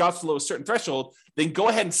on equity drops below a certain threshold, then go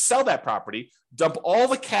ahead and sell that property, dump all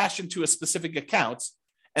the cash into a specific account,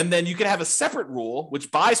 and then you can have a separate rule which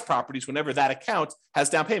buys properties whenever that account has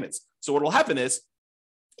down payments. So what will happen is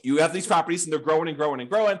you have these properties and they're growing and growing and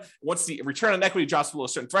growing. Once the return on equity drops below a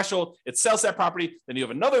certain threshold, it sells that property. Then you have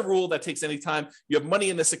another rule that takes any time. You have money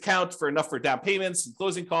in this account for enough for down payments and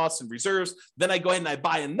closing costs and reserves. Then I go ahead and I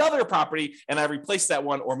buy another property and I replace that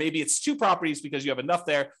one. Or maybe it's two properties because you have enough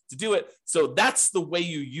there to do it. So that's the way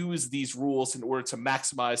you use these rules in order to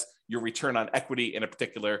maximize your return on equity in a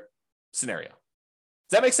particular scenario.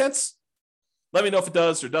 Does that make sense? Let me know if it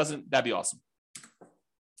does or doesn't. That'd be awesome.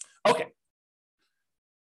 Okay.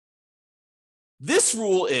 This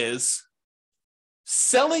rule is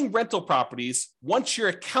selling rental properties once your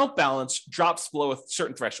account balance drops below a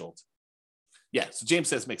certain threshold. Yeah, so James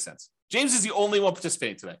says makes sense. James is the only one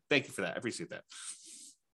participating today. Thank you for that. I appreciate that.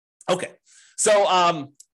 Okay, so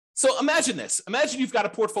imagine this. Imagine you've got a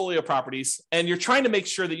portfolio of properties and you're trying to make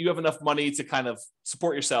sure that you have enough money to kind of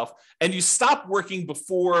support yourself, and you stop working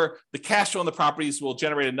before the cash flow on the properties will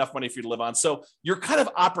generate enough money for you to live on. So you're kind of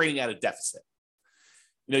operating at a deficit.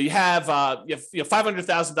 You know, you have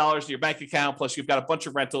 $500,000 in your bank account, plus you've got a bunch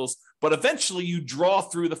of rentals, but eventually you draw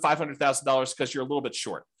through the $500,000 because you're a little bit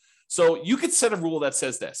short. So you could set a rule that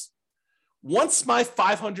says this: once my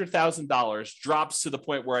 $500,000 drops to the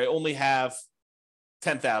point where I only have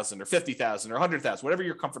 $10,000 or $50,000 or $100,000, whatever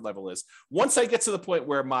your comfort level is, once I get to the point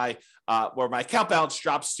where my account balance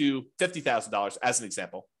drops to $50,000, as an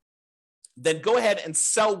example, then go ahead and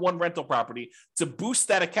sell one rental property to boost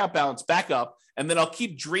that account balance back up. And then I'll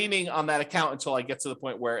keep draining on that account until I get to the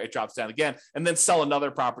point where it drops down again, and then sell another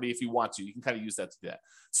property if you want to. You can kind of use that to do that.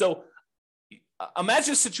 So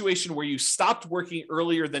imagine a situation where you stopped working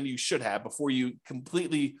earlier than you should have before you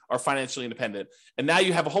completely are financially independent. And now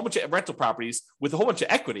you have a whole bunch of rental properties with a whole bunch of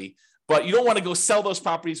equity, but you don't want to go sell those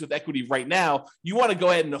properties with equity right now. You want to go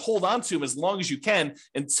ahead and hold on to them as long as you can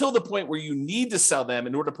until the point where you need to sell them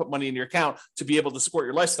in order to put money in your account to be able to support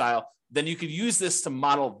your lifestyle. Then you could use this to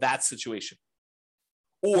model that situation.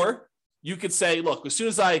 Or you could say, look, as soon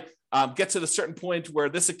as I get to the certain point where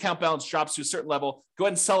this account balance drops to a certain level, go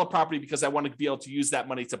ahead and sell a property because I want to be able to use that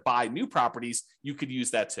money to buy new properties. You could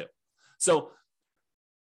use that too. So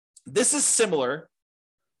this is similar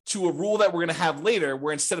to a rule that we're going to have later,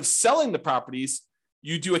 where instead of selling the properties,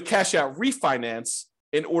 you do a cash out refinance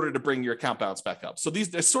in order to bring your account balance back up. So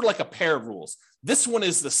they're sort of like a pair of rules. This one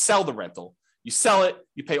is the sell the rental. You sell it,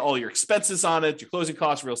 you pay all your expenses on it, your closing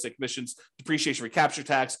costs, real estate commissions, depreciation, recapture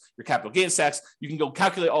tax, your capital gains tax. You can go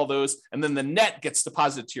calculate all those, and then the net gets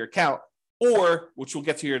deposited to your account. Or, which we'll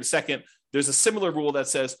get to here in a second, there's a similar rule that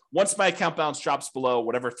says, once my account balance drops below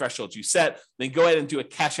whatever threshold you set, then go ahead and do a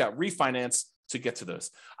cash out refinance to get to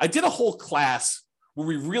those. I did a whole class where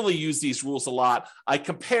we really use these rules a lot. I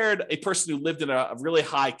compared a person who lived in a really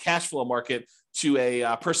high cash flow market to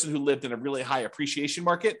a person who lived in a really high appreciation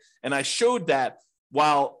market. And I showed that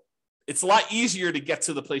while it's a lot easier to get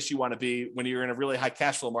to the place you want to be when you're in a really high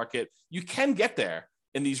cash flow market, you can get there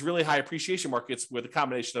in these really high appreciation markets with a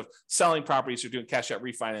combination of selling properties or doing cash out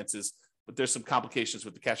refinances. But there's some complications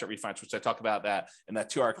with the cash out refinance, which I talk about that in that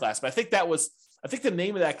 2-hour class. But I think the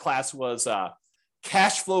name of that class was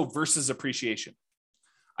cash flow versus appreciation.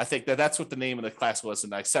 I think that's what the name of the class was.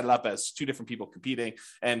 And I set it up as two different people competing,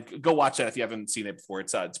 and go watch that if you haven't seen it before.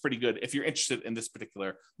 It's pretty good if you're interested in this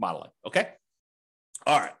particular modeling. Okay.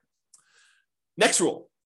 All right. Next rule,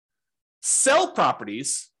 sell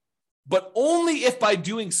properties, but only if by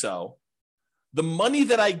doing so, the money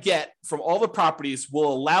that I get from all the properties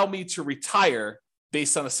will allow me to retire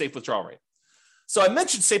based on a safe withdrawal rate. So I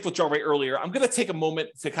mentioned safe withdrawal rate earlier. I'm going to take a moment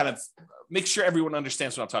to kind of make sure everyone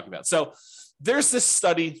understands what I'm talking about. So there's this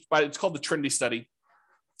study, it's called the Trinity study.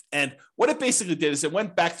 And what it basically did is it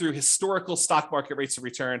went back through historical stock market rates of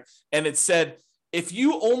return. And it said, if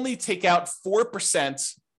you only take out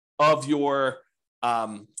 4% of your,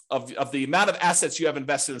 of the amount of assets you have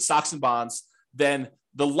invested in stocks and bonds, then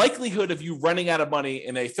the likelihood of you running out of money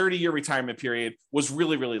in a 30-year retirement period was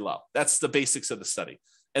really, really low. That's the basics of the study.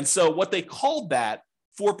 And so what they called that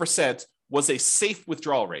 4% was a safe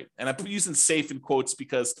withdrawal rate. And I'm using safe in quotes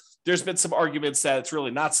because there's been some arguments that it's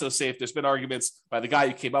really not so safe. There's been arguments by the guy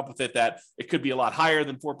who came up with it that it could be a lot higher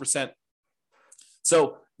than 4%.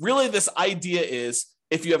 So really this idea is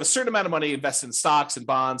if you have a certain amount of money invested in stocks and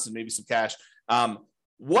bonds and maybe some cash,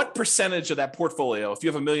 what percentage of that portfolio, if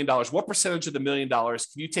you have $1 million, what percentage of the $1 million can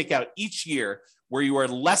you take out each year where you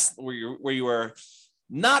are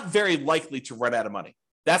not very likely to run out of money?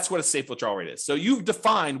 That's what a safe withdrawal rate is. So you've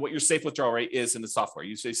defined what your safe withdrawal rate is in the software.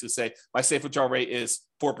 You basically say, my safe withdrawal rate is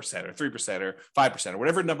 4% or 3% or 5% or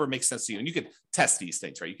whatever number makes sense to you. And you can test these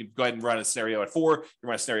things, right? You can go ahead and run a scenario at 4, you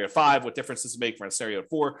run a scenario at 5. What difference does it make? Run a scenario at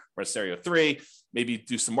 4, run a scenario at 3, maybe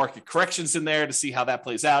do some market corrections in there to see how that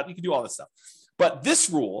plays out. You can do all this stuff. But this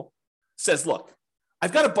rule says, look,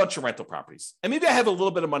 I've got a bunch of rental properties, and maybe I have a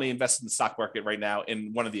little bit of money invested in the stock market right now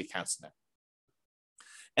in one of the accounts in there.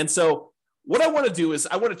 And so what I want to do is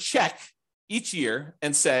I want to check each year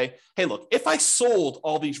and say, hey, look, if I sold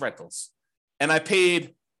all these rentals and I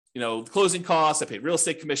paid, closing costs, I paid real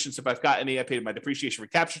estate commissions if I've got any, I paid my depreciation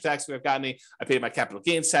recapture tax if I've got any, I paid my capital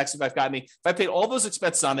gains tax if I've got any. If I paid all those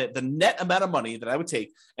expenses on it, the net amount of money that I would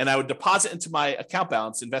take and I would deposit into my account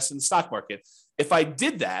balance, invest in the stock market. If I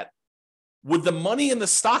did that, would the money in the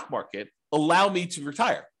stock market allow me to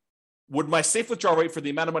retire? Would my safe withdrawal rate for the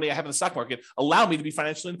amount of money I have in the stock market allow me to be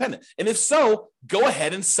financially independent? And if so, go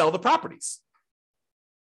ahead and sell the properties.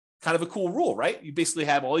 Kind of a cool rule, right? You basically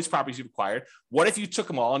have all these properties you've acquired. What if you took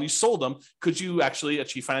them all and you sold them? Could you actually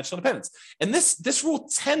achieve financial independence? And this rule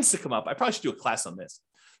tends to come up. I probably should do a class on this.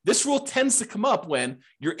 This rule tends to come up when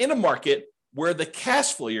you're in a market where the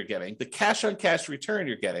cash flow you're getting, the cash on cash return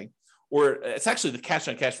you're getting, or it's actually the cash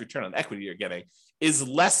on cash return on equity you're getting, is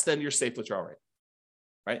less than your safe withdrawal rate.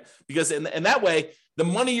 Right? Because in that way, the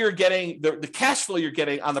money you're getting, the cash flow you're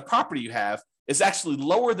getting on the property you have is actually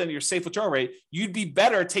lower than your safe withdrawal rate. You'd be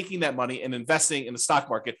better taking that money and investing in the stock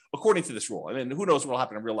market according to this rule. I mean, who knows what will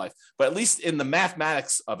happen in real life, but at least in the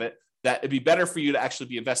mathematics of it, that it'd be better for you to actually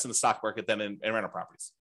be invested in the stock market than in rental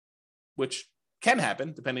properties, which can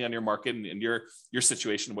happen depending on your market and your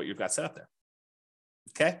situation and what you've got set up there.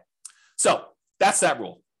 Okay. So that's that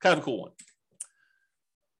rule. Kind of a cool one.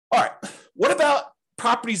 All right. What about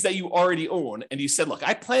properties that you already own? And you said, look,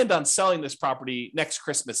 I planned on selling this property next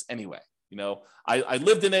Christmas anyway. I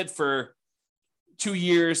lived in it for 2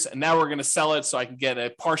 years and now we're going to sell it so I can get a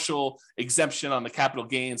partial exemption on the capital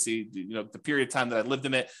gains. The period of time that I lived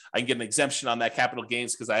in it, I can get an exemption on that capital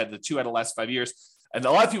gains because I had the 2 out of the last 5 years. And a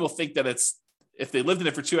lot of people think that if they lived in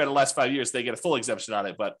it for 2 out of the last 5 years, they get a full exemption on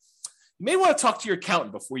it. But you may want to talk to your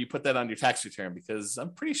accountant before you put that on your tax return, because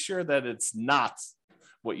I'm pretty sure that it's not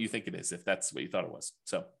what you think it is, if that's what you thought it was.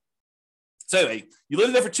 So anyway, you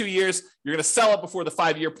lived there for 2 years. You're going to sell it before the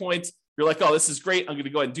 5-year point. You're like, oh, this is great. I'm going to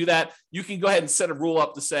go ahead and do that. You can go ahead and set a rule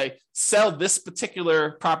up to say, sell this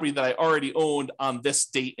particular property that I already owned on this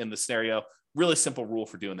date in the scenario. Really simple rule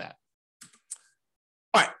for doing that.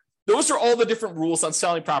 All right. Those are all the different rules on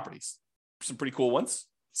selling properties. Some pretty cool ones.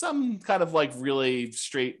 Some kind of like really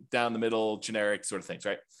straight down the middle, generic sort of things,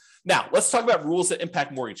 right? Now, let's talk about rules that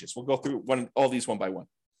impact mortgages. We'll go through all these one by one.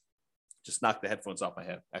 Just knock the headphones off my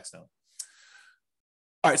head accidentally.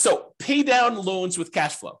 All right, so pay down loans with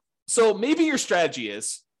cash flow. So maybe your strategy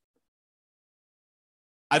is,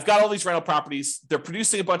 I've got all these rental properties. They're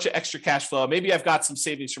producing a bunch of extra cash flow. Maybe I've got some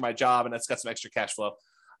savings from my job and that's got some extra cash flow.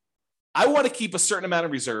 I want to keep a certain amount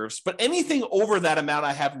of reserves, but anything over that amount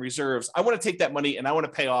I have in reserves, I want to take that money and I want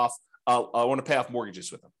to pay off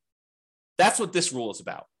mortgages with them. That's what this rule is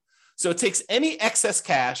about. So it takes any excess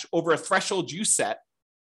cash over a threshold you set,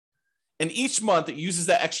 and each month it uses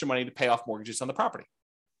that extra money to pay off mortgages on the property.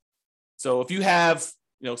 So if you have,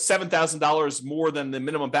 $7,000 more than the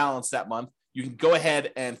minimum balance that month, you can go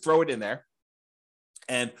ahead and throw it in there.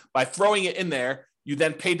 And by throwing it in there, you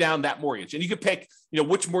then pay down that mortgage. And you can pick,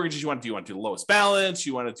 which mortgages you want to do. You want to do the lowest balance,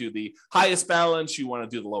 you want to do the highest balance, you want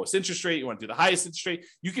to do the lowest interest rate, you want to do the highest interest rate.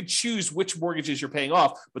 You can choose which mortgages you're paying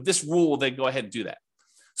off, but this rule will then go ahead and do that.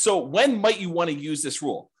 So when might you want to use this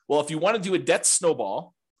rule? Well, if you want to do a debt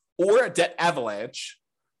snowball or a debt avalanche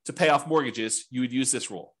to pay off mortgages, you would use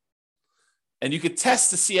this rule. And you could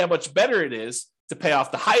test to see how much better it is to pay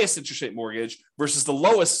off the highest interest rate mortgage versus the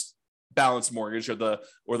lowest balance mortgage or the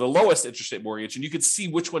lowest interest rate mortgage, and you can see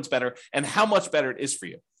which one's better and how much better it is for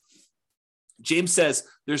you. James says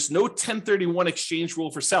there's no 1031 exchange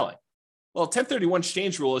rule for selling. Well, 1031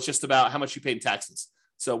 exchange rule is just about how much you pay in taxes.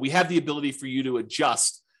 So we have the ability for you to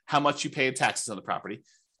adjust how much you pay in taxes on the property.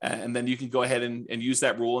 And then you can go ahead and use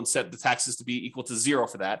that rule and set the taxes to be equal to 0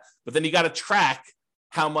 for that. But then you got to track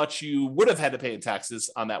how much you would have had to pay in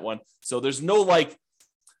taxes on that one. So there's no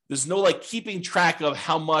keeping track of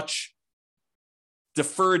how much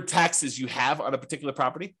deferred taxes you have on a particular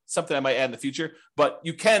property, something I might add in the future, but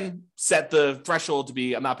you can set the threshold to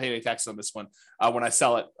be, I'm not paying any taxes on this one when I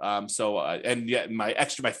sell it. And yet my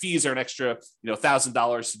fees are an extra,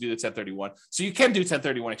 $1,000 to do the 1031. So you can do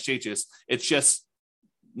 1031 exchanges. It's just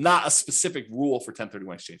not a specific rule for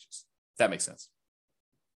 1031 exchanges. If that makes sense.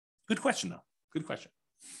 Good question though. Good question.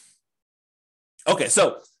 Okay.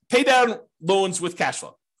 So pay down loans with cash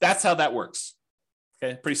flow. That's how that works.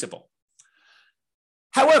 Okay. Pretty simple.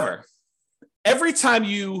 However, every time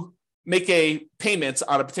you make a payment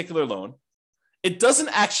on a particular loan, it doesn't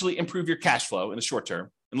actually improve your cash flow in the short term,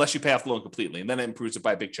 unless you pay off the loan completely, and then it improves it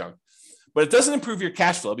by a big chunk. But it doesn't improve your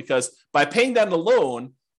cash flow because by paying down the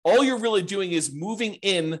loan, all you're really doing is moving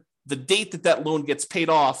in the date that loan gets paid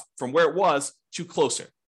off from where it was to closer.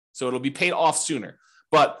 So it'll be paid off sooner.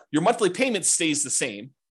 But your monthly payment stays the same.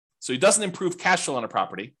 So it doesn't improve cash flow on a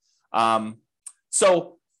property.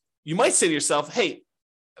 So you might say to yourself, hey,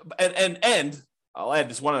 and I'll add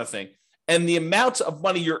this one other thing. And the amount of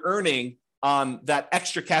money you're earning on that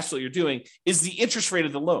extra cash flow you're doing is the interest rate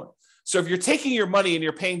of the loan. So if you're taking your money and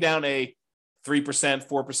you're paying down a 3%, 4%,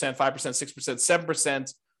 5%, 6%,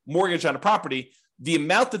 7% mortgage on a property, the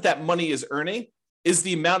amount that money is earning is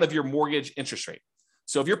the amount of your mortgage interest rate.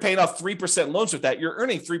 So if you're paying off 3% loans with that, you're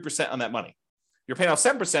earning 3% on that money. You're paying off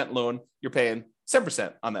 7% loan, you're paying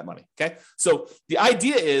 7% on that money. Okay. So the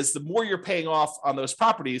idea is the more you're paying off on those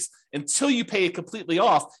properties until you pay it completely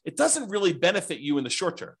off, it doesn't really benefit you in the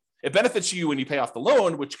short term. It benefits you when you pay off the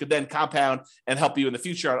loan, which could then compound and help you in the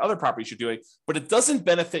future on other properties you're doing, but it doesn't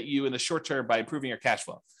benefit you in the short term by improving your cash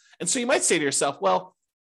flow. And so you might say to yourself, well,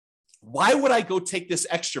 why would I go take this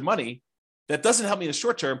extra money that doesn't help me in the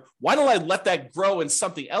short term? Why don't I let that grow in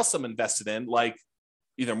something else I'm invested in, like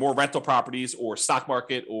either more rental properties or stock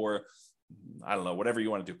market or I don't know, whatever you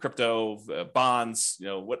want to do, crypto, bonds,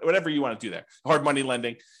 whatever you want to do there, hard money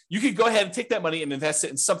lending. You could go ahead and take that money and invest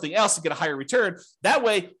it in something else to get a higher return. That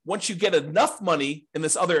way, once you get enough money in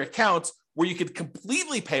this other account where you could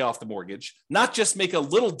completely pay off the mortgage, not just make a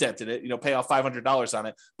little dent in it, pay off $500 on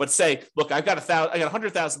it, but say, look, I got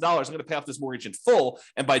 $100,000. I'm going to pay off this mortgage in full.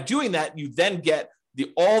 And by doing that, you then get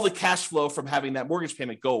all the cash flow from having that mortgage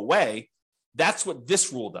payment go away. That's what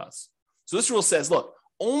this rule does. So this rule says, look,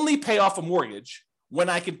 only pay off a mortgage when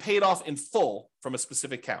I can pay it off in full from a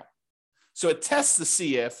specific account. So it tests to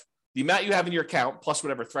see if the amount you have in your account plus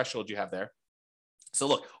whatever threshold you have there. So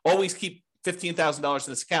look, always keep $15,000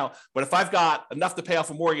 in this account. But if I've got enough to pay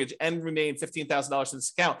off a mortgage and remain $15,000 in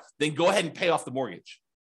this account, then go ahead and pay off the mortgage.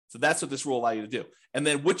 So that's what this rule allows you to do. And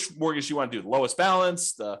then which mortgage you want to do, the lowest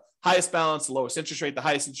balance, the highest balance, the lowest interest rate, the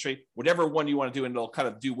highest interest rate, whatever one you want to do, and it'll kind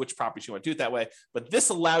of do which properties you want to do it that way. But this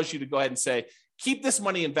allows you to go ahead and say, keep this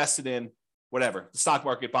money invested in whatever, the stock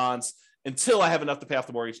market, bonds, until I have enough to pay off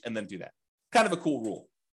the mortgage, and then do that. Kind of a cool rule.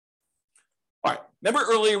 All right. Remember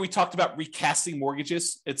earlier we talked about recasting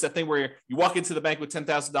mortgages? It's that thing where you walk into the bank with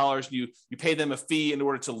 $10,000 and you pay them a fee in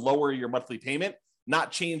order to lower your monthly payment,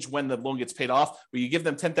 not change when the loan gets paid off, but you give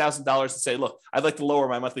them $10,000 and say, look, I'd like to lower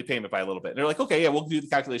my monthly payment by a little bit. And they're like, okay, yeah, we'll do the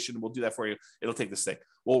calculation. We'll do that for you. It'll take this thing.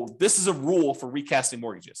 Well, this is a rule for recasting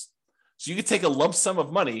mortgages. So you could take a lump sum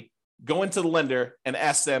of money, go into the lender and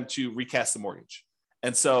ask them to recast the mortgage.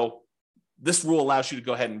 And so this rule allows you to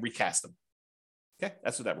go ahead and recast them. Okay,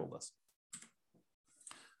 that's what that rule does.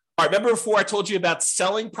 All right, remember before I told you about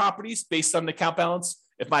selling properties based on the account balance?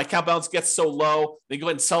 If my account balance gets so low, then go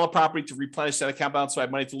ahead and sell a property to replenish that account balance so I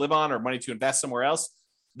have money to live on or money to invest somewhere else.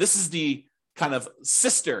 This is the kind of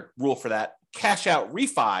sister rule for that, cash out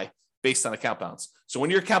refi based on account balance. So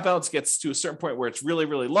when your account balance gets to a certain point where it's really,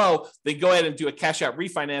 really low, then go ahead and do a cash out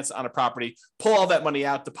refinance on a property, pull all that money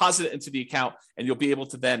out, deposit it into the account, and you'll be able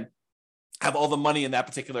to then have all the money in that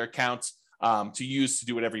particular account to use to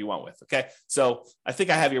do whatever you want with. Okay. So I think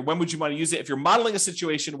I have here, when would you want to use it? If you're modeling a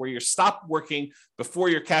situation where you're stopped working before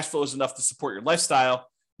your cash flow is enough to support your lifestyle,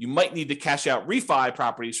 you might need to cash out refi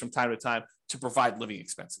properties from time to time to provide living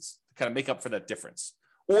expenses to kind of make up for that difference.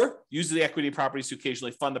 Or use the equity properties to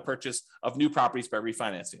occasionally fund the purchase of new properties by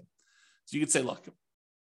refinancing. So you could say, look,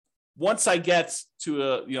 once I get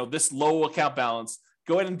to this low account balance,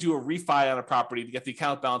 go ahead and do a refi on a property to get the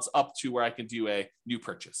account balance up to where I can do a new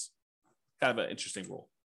purchase. Kind of an interesting rule.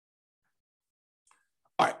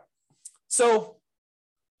 All right. So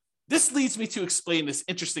this leads me to explain this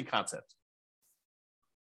interesting concept.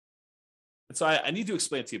 And so I need to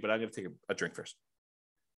explain it to you, but I'm going to take a drink first.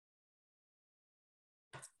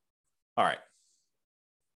 All right.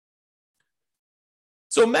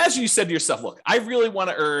 So imagine you said to yourself, look, I really want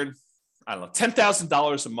to earn, I don't know,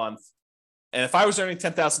 $10,000 a month. And if I was earning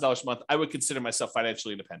 $10,000 a month, I would consider myself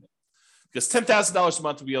financially independent, because $10,000 a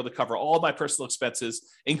month would be able to cover all my personal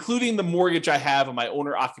expenses, including the mortgage I have on my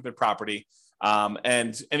owner-occupant property,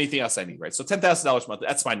 and anything else I need, right? So $10,000 a month,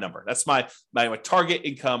 that's my number. That's my target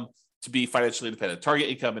income to be financially independent, target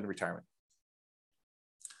income in retirement.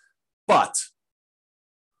 But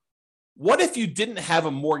what if you didn't have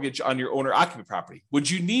a mortgage on your owner-occupant property? Would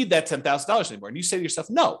you need that $10,000 anymore? And you say to yourself,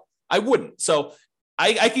 no, I wouldn't. So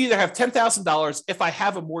I can either have $10,000 if I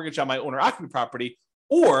have a mortgage on my owner-occupant property,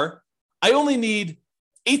 or I only need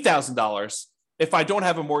 $8,000 if I don't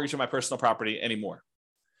have a mortgage on my personal property anymore.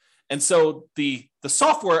 And so the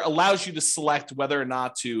software allows you to select whether or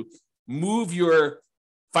not to move your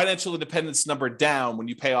financial independence number down when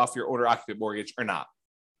you pay off your owner-occupant mortgage or not.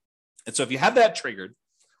 And so if you have that triggered,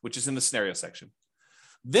 which is in the scenario section,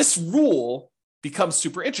 this rule becomes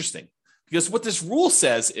super interesting, because what this rule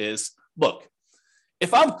says is, look,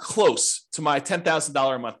 if I'm close to my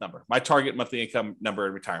 $10,000 a month number, my target monthly income number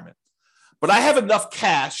in retirement, but I have enough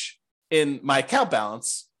cash in my account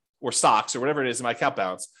balance or stocks or whatever it is in my account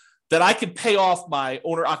balance that I could pay off my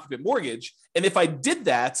owner-occupant mortgage, and if I did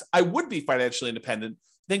that, I would be financially independent,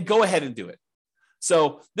 then go ahead and do it.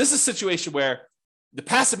 So this is a situation where the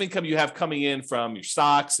passive income you have coming in from your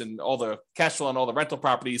stocks and all the cash flow and all the rental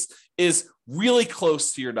properties is really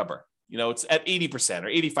close to your number. It's at 80% or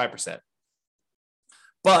 85%.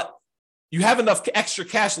 But you have enough extra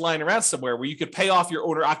cash lying around somewhere where you could pay off your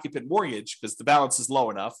owner-occupant mortgage because the balance is low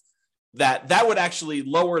enough that would actually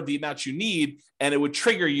lower the amount you need, and it would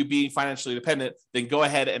trigger you being financially independent. Then go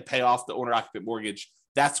ahead and pay off the owner-occupant mortgage.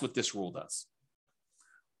 That's what this rule does.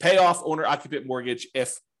 Pay off owner-occupant mortgage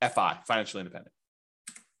if FI, financially independent.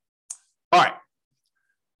 All right.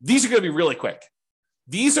 These are going to be really quick.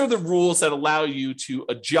 These are the rules that allow you to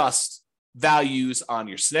adjust values on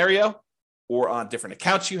your scenario, or on different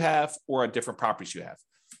accounts you have, or on different properties you have.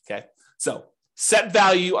 Okay. So set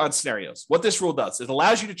value on scenarios. What this rule does, it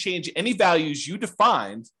allows you to change any values you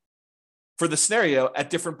defined for the scenario at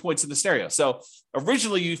different points in the scenario. So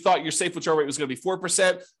originally you thought your safe withdrawal rate was going to be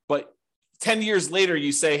 4%, but 10 years later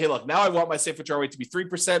you say, hey, look, now I want my safe withdrawal rate to be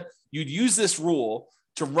 3%. You'd use this rule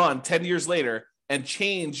to run 10 years later and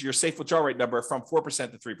change your safe withdrawal rate number from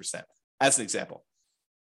 4% to 3%, as an example.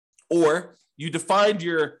 Or you defined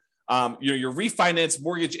your refinance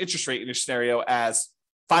mortgage interest rate in your scenario as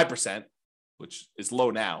 5%, which is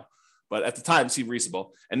low now, but at the time seemed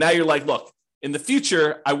reasonable. And now you're like, look, in the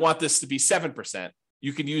future, I want this to be 7%.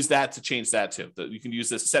 You can use that to change that too. You can use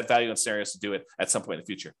this set value on scenarios to do it at some point in the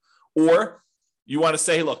future. Or you want to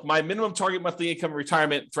say, hey, look, my minimum target monthly income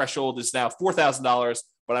retirement threshold is now $4,000,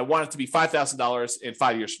 but I want it to be $5,000 in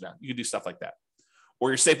 5 years from now. You can do stuff like that.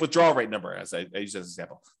 Or your safe withdrawal rate number, as I use as an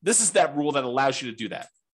example. This is that rule that allows you to do that.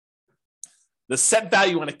 The set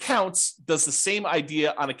value on accounts does the same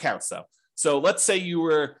idea on accounts, though. So let's say you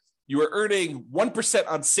were earning 1%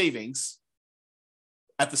 on savings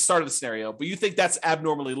at the start of the scenario, but you think that's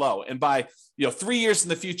abnormally low. And by 3 years in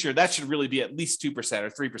the future, that should really be at least 2% or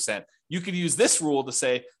 3%. You could use this rule to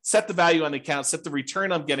say, set the value on the account, set the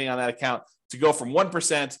return I'm getting on that account to go from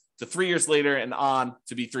 1% to 3 years later and on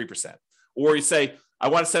to be 3%. Or you say, I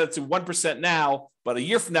want to set it to 1% now, but a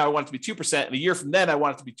year from now, I want it to be 2%. And a year from then, I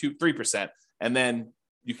want it to be 3%. And then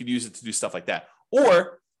you could use it to do stuff like that.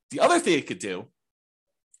 Or the other thing it could do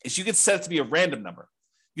is you could set it to be a random number.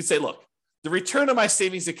 You could say, look, the return on my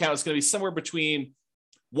savings account is going to be somewhere between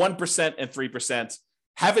 1% and 3%.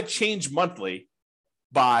 Have it change monthly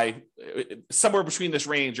by somewhere between this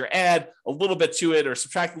range, or add a little bit to it or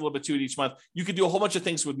subtract a little bit to it each month. You could do a whole bunch of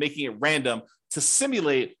things with making it random to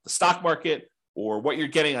simulate the stock market, or what you're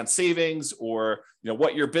getting on savings, or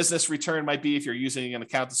what your business return might be if you're using an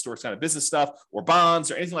account to store kind of business stuff, or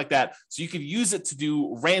bonds, or anything like that. So you could use it to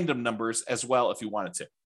do random numbers as well if you wanted to.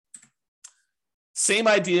 Same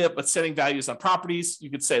idea, but setting values on properties.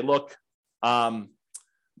 You could say, look,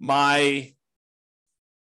 my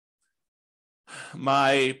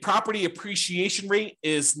property appreciation rate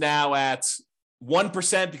is now at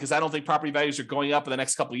 1% because I don't think property values are going up in the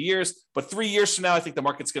next couple of years. But 3 years from now, I think the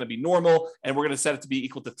market's going to be normal, and we're going to set it to be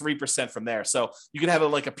equal to 3% from there. So you can have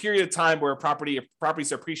a period of time where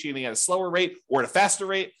properties are appreciating at a slower rate or at a faster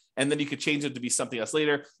rate, and then you could change it to be something else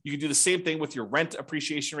later. You could do the same thing with your rent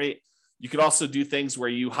appreciation rate. You could also do things where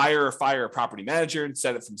you hire or fire a property manager and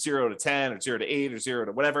set it from 0 to 10 or 0 to 8 or 0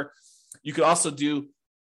 to whatever. You could also do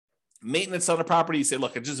maintenance on a property. You say,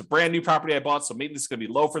 look, it's just a brand new property I bought, so maintenance is going to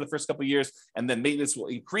be low for the first couple of years, and then maintenance will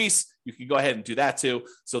increase. You can go ahead and do that too.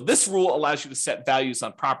 So this rule allows you to set values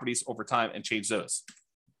on properties over time and change those.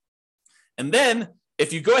 And then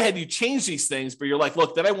if you go ahead and you change these things, but you're like,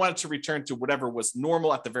 look, then I want it to return to whatever was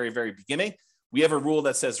normal at the very, very beginning, we have a rule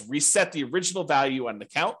that says reset the original value on an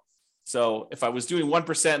account. So if I was doing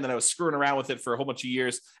 1% and then I was screwing around with it for a whole bunch of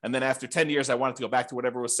years, and then after 10 years, I wanted to go back to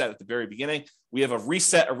whatever was set at the very beginning, we have a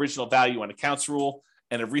reset original value on accounts rule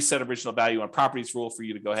and a reset original value on properties rule for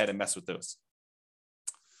you to go ahead and mess with those.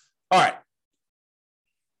 All right.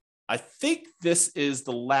 I think this is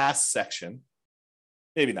the last section.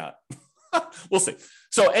 Maybe not. We'll see.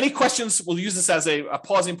 So any questions? We'll use this as a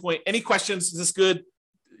pausing point. Any questions? Is this good?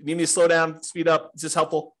 You need me to slow down, speed up? Is this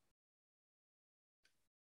helpful?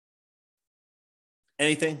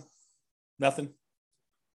 Anything? Nothing?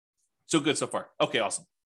 So good so far. Okay, awesome.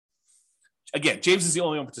 Again, James is the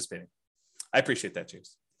only one participating. I appreciate that,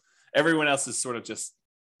 James. Everyone else is sort of just,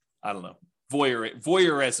 I don't know,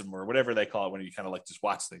 voyeurism or whatever they call it when you kind of like just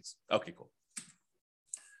watch things. Okay, cool.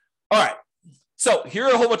 All right. So here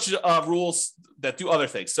are a whole bunch of rules that do other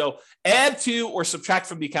things. So add to or subtract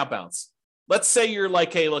from the account balance. Let's say you're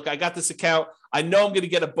like, hey, look, I got this account. I know I'm going to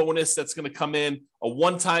get a bonus that's going to come in, a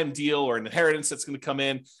one-time deal or an inheritance that's going to come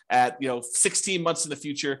in at 16 months in the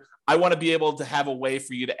future. I want to be able to have a way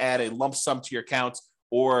for you to add a lump sum to your account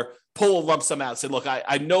or pull a lump sum out and say, look,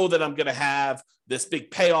 I know that I'm going to have this big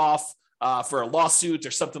payoff for a lawsuit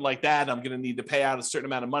or something like that. I'm going to need to pay out a certain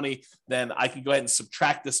amount of money. Then I can go ahead and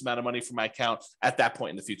subtract this amount of money from my account at that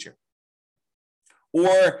point in the future.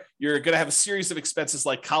 Or you're going to have a series of expenses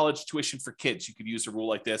like college tuition for kids. You could use a rule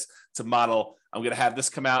like this to model, I'm going to have this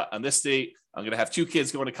come out on this date. I'm going to have 2 kids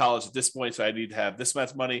going to college at this point, so I need to have this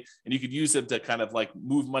much money. And you could use them to kind of like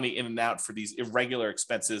move money in and out for these irregular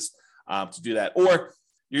expenses to do that. Or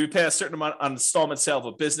you pay a certain amount on installment sale of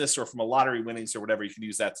a business or from a lottery winnings or whatever. You can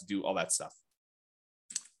use that to do all that stuff.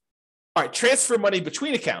 All right, transfer money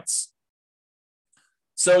between accounts.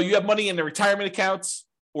 So you have money in the retirement accounts,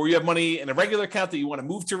 or you have money in a regular account that you want to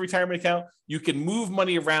move to a retirement account. You can move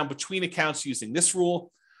money around between accounts using this rule.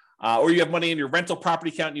 Or you have money in your rental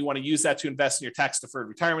property account and you want to use that to invest in your tax-deferred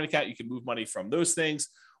retirement account. You can move money from those things.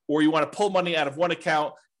 Or you want to pull money out of one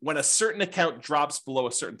account when a certain account drops below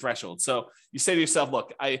a certain threshold. So you say to yourself,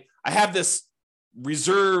 look, I have this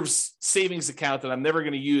reserves savings account that I'm never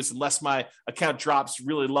going to use unless my account drops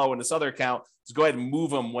really low in this other account. So go ahead and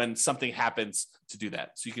move them when something happens to do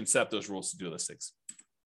that. So you can set up those rules to do those things.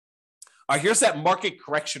 All right, here's that market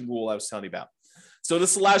correction rule I was telling you about. So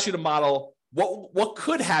this allows you to model what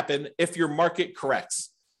could happen if your market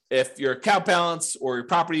corrects. If your account balance or your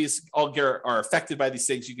properties all are affected by these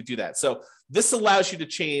things, you could do that. So this allows you to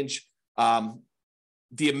change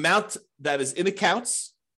the amount that is in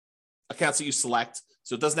accounts that you select.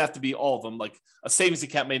 So it doesn't have to be all of them. Like a savings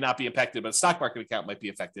account may not be affected, but a stock market account might be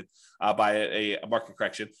affected by a market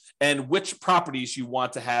correction. And which properties you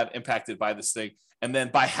want to have impacted by this thing, and then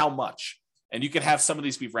by how much. And you can have some of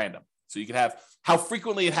these be random. So you can have how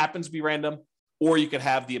frequently it happens be random, or you can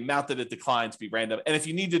have the amount that it declines be random. And if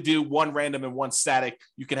you need to do one random and one static,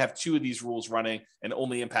 you can have 2 of these rules running and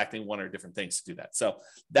only impacting one or different things to do that. So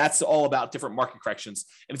that's all about different market corrections.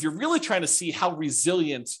 And if you're really trying to see how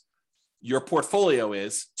resilient your portfolio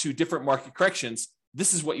is to different market corrections,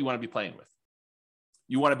 this is what you want to be playing with.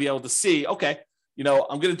 You want to be able to see, okay,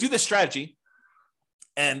 I'm going to do this strategy.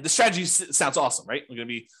 And the strategy sounds awesome, right? I'm going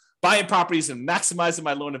to be buying properties and maximizing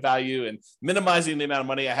my loan to value and minimizing the amount of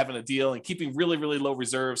money I have in a deal and keeping really, really low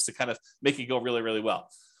reserves to kind of make it go really, really well.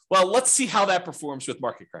 Well, let's see how that performs with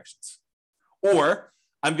market corrections. Or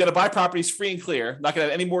I'm going to buy properties free and clear, not going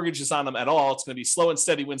to have any mortgages on them at all. It's going to be slow and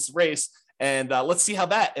steady wins the race. And let's see how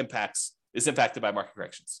that is impacted by market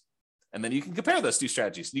corrections. And then you can compare those 2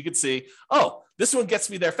 strategies. And you can see, oh, this one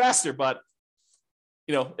gets me there faster, but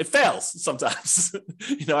it fails sometimes.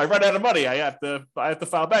 I run out of money. I have to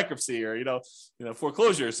file bankruptcy or,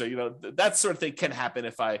 foreclosure. So, that sort of thing can happen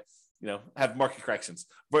if I, have market corrections.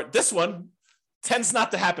 But this one, tends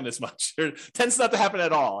not to happen as much, or tends not to happen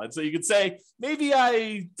at all. And so you could say, maybe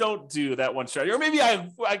I don't do that one strategy, or maybe I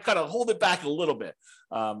kind of hold it back a little bit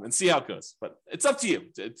and see how it goes. But it's up to you.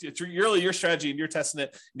 It's really your strategy, and you're testing it,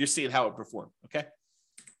 and you're seeing how it performs. Okay.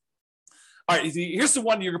 All right, here's the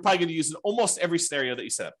one you're probably going to use in almost every scenario that you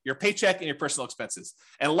set up: your paycheck and your personal expenses.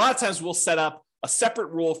 And a lot of times we'll set up a separate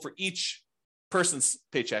rule for each person's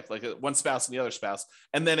paycheck, like one spouse and the other spouse,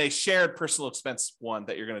 and then a shared personal expense one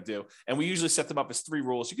that you're going to do. And we usually set them up as 3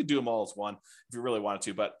 rules. You could do them all as one if you really wanted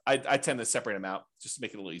to, but I tend to separate them out just to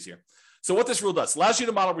make it a little easier. So what this rule does, allows you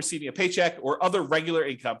to model receiving a paycheck or other regular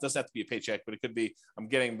income. It doesn't have to be a paycheck, but it could be, I'm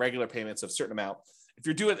getting regular payments of a certain amount. If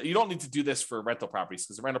you're doing, you don't need to do this for rental properties,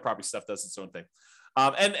 because the rental property stuff does its own thing.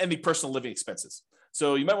 And any personal living expenses.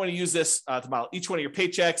 So you might want to use this to model each one of your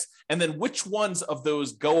paychecks, and then which ones of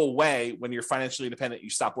those go away when you're financially independent, you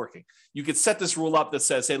stop working. You could set this rule up that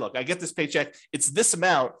says, hey, look, I get this paycheck, it's this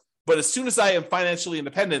amount, but as soon as I am financially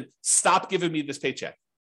independent, stop giving me this paycheck.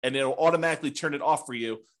 And it'll automatically turn it off for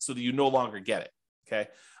you so that you no longer get it, okay?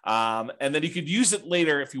 And then you could use it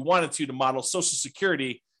later if you wanted to model Social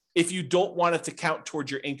Security if you don't want it to count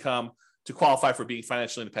towards your income to qualify for being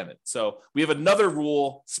financially independent. So we have another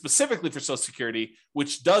rule specifically for Social Security,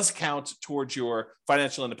 which does count towards your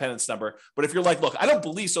financial independence number. But if you're like, look, I don't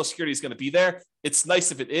believe Social Security is going to be there, it's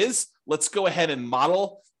nice if it is. Let's go ahead and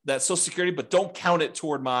model that Social Security, but don't count it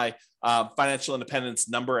toward my financial independence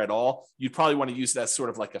number at all. You'd probably want to use that sort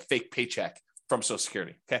of like a fake paycheck from Social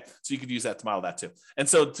Security. Okay. So you could use that to model that too. And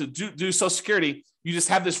so to do Social Security, you just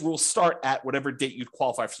have this rule start at whatever date you'd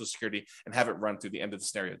qualify for Social Security and have it run through the end of the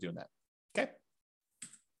scenario doing that. Okay.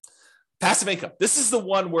 Passive income. This is the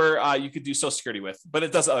one where you could do Social Security with, but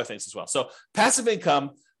it does other things as well. So passive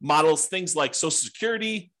income models things like Social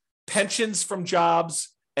Security, pensions from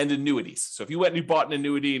jobs, and annuities. So if you went and you bought an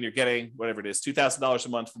annuity and you're getting whatever it is, $2,000 a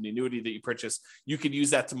month from the annuity that you purchased, you could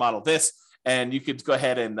use that to model this. And you could go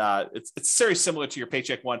ahead and it's very similar to your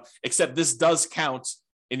paycheck one, except this does count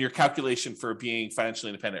in your calculation for being financially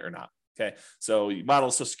independent or not. Okay, so you model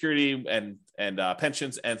Social Security and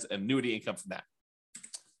pensions and annuity income from that.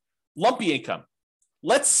 Lumpy income.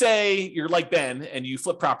 Let's say you're like Ben and you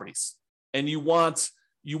flip properties, and you want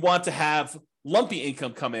to have lumpy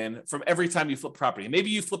income come in from every time you flip property. Maybe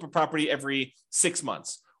you flip a property every 6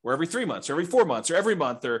 months, or every 3 months, or every 4 months, or every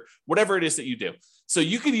month, or whatever it is that you do. So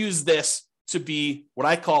you could use this to be what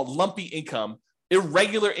I call lumpy income,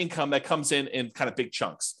 irregular income that comes in kind of big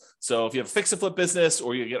chunks. So if you have a fix and flip business,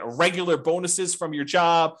 or you get regular bonuses from your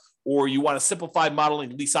job, or you want to simplify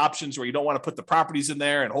modeling lease options where you don't want to put the properties in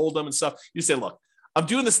there and hold them and stuff, you say, look, I'm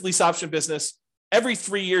doing this lease option business. Every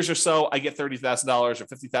 3 years or so, I get $30,000 or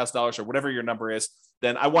 $50,000 or whatever your number is.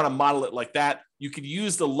 Then I want to model it like that. You could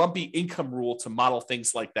use the lumpy income rule to model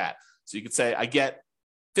things like that. So you could say, I get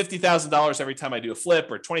 $50,000 every time I do a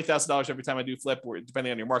flip, or $20,000 every time I do a flip, or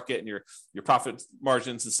depending on your market and your profit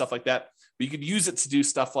margins and stuff like that. But you could use it to do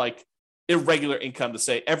stuff like irregular income, to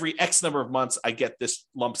say every X number of months, I get this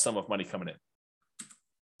lump sum of money coming in.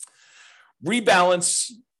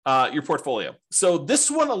 Rebalance your portfolio. So this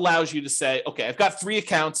one allows you to say, okay, I've got 3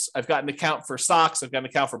 accounts. I've got an account for stocks. I've got an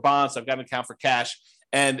account for bonds. I've got an account for cash.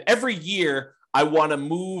 And every year I want to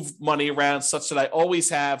move money around such that I always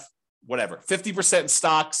have whatever, 50% in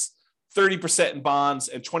stocks, 30% in bonds,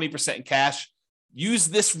 and 20% in cash. Use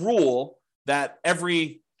this rule that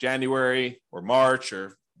every January or March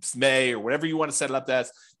or May or whatever you want to set it up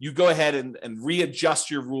as, you go ahead and readjust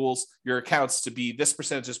your rules, your accounts to be this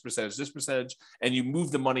percentage, this percentage, this percentage, and you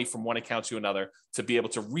move the money from one account to another to be able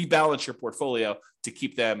to rebalance your portfolio to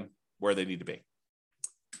keep them where they need to be.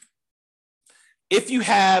 If you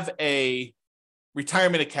have a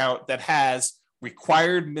retirement account that has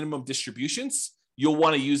required minimum distributions, you'll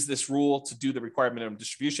want to use this rule to do the required minimum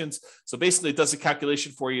distributions. So basically it does a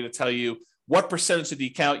calculation for you to tell you what percentage of the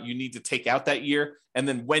account you need to take out that year, and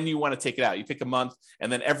then when you want to take it out. You pick a month,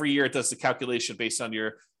 and then every year it does the calculation based on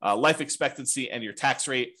your life expectancy and your tax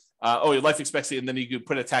rate. Your life expectancy, and then you could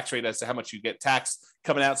put a tax rate as to how much you get taxed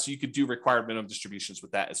coming out, so you could do required minimum distributions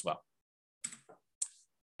with that as well.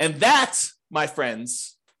 And that, my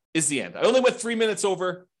friends, is the end. I only went 3 minutes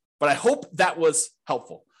over, but I hope that was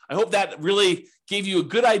helpful. I hope that really gave you a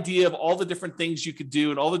good idea of all the different things you could do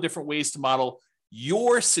and all the different ways to model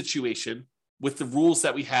your situation with the rules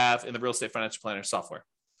that we have in the Real Estate Financial Planner software.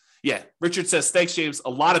 Yeah, Richard says, thanks, James. A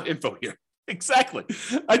lot of info here. Exactly.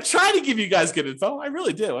 I try to give you guys good info. I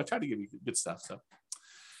really do. I try to give you good stuff. So,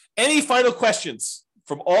 any final questions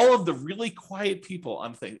from all of the really quiet people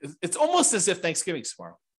on things? It's almost as if Thanksgiving's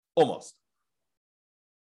tomorrow. Almost.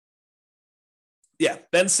 Yeah,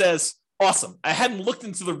 Ben says, awesome. I hadn't looked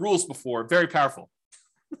into the rules before. Very powerful.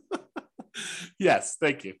 Yes,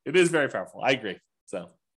 thank you. It is very powerful. I agree. So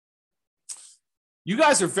you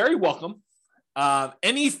guys are very welcome.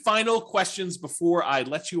 Any final questions before I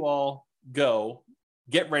let you all go?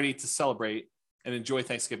 Get ready to celebrate and enjoy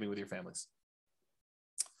Thanksgiving with your families.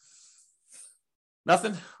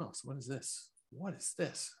 Nothing? Oh, so what is this? What is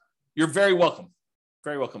this? You're very welcome.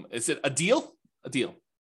 Very welcome. Is it a deal? A deal.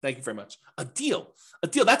 Thank you very much. A deal. A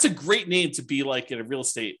deal. That's a great name to be like in a real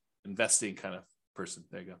estate investing kind of person.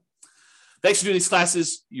 There you go. Thanks for doing these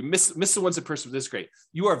classes. You miss the ones in person. This is great.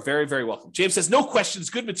 You are very, very welcome. James says, no questions,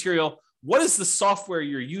 good material. What is the software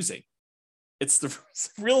you're using? It's the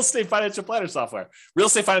Real Estate Financial Planner software,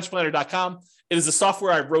 realestatefinancialplanner.com. It is the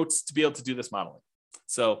software I wrote to be able to do this modeling.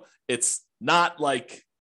 So it's not like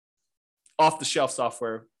off-the-shelf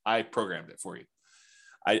software. I programmed it for you.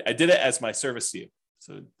 I did it as my service to you.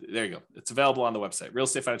 So there you go. It's available on the website,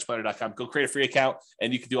 realestatefinancialplanner.com. Go create a free account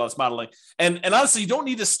and you can do all this modeling. And honestly, you don't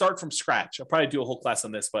need to start from scratch. I'll probably do a whole class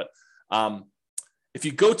on this, but if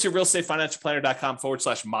you go to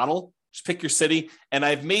realestatefinancialplanner.com/model, just pick your city. And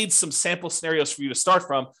I've made some sample scenarios for you to start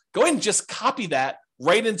from. Go ahead and just copy that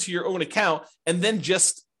right into your own account and then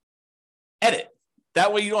just edit.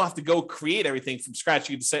 That way you don't have to go create everything from scratch.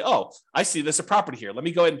 You can say, oh, I see there's a property here. Let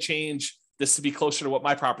me go ahead and change this to be closer to what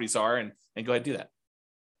my properties are and go ahead and do that.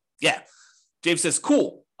 Yeah. James says,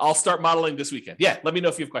 cool. I'll start modeling this weekend. Yeah. Let me know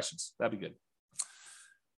if you have questions. That'd be good.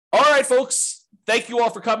 All right, folks. Thank you all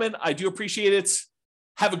for coming. I do appreciate it.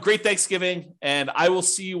 Have a great Thanksgiving, and I will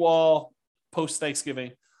see you all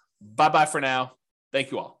post-Thanksgiving. Bye-bye for now.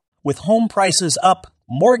 Thank you all. With home prices up,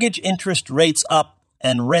 mortgage interest rates up,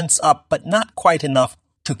 and rents up, but not quite enough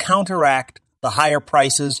to counteract the higher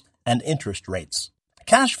prices and interest rates.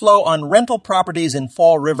 Cash flow on rental properties in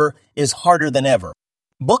Fall River is harder than ever.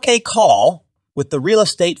 Book a call with the Real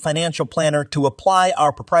Estate Financial Planner to apply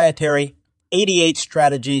our proprietary 88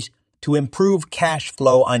 strategies to improve cash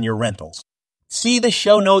flow on your rentals. See the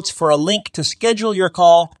show notes for a link to schedule your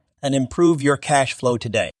call and improve your cash flow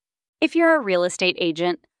today. If you're a real estate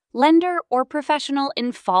agent, lender, or professional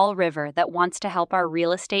in Fall River that wants to help our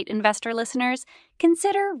real estate investor listeners,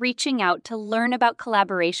 consider reaching out to learn about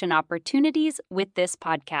collaboration opportunities with this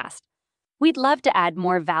podcast. We'd love to add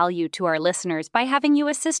more value to our listeners by having you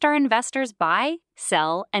assist our investors buy,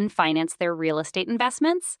 sell, and finance their real estate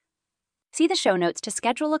investments. See the show notes to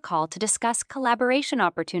schedule a call to discuss collaboration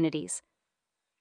opportunities.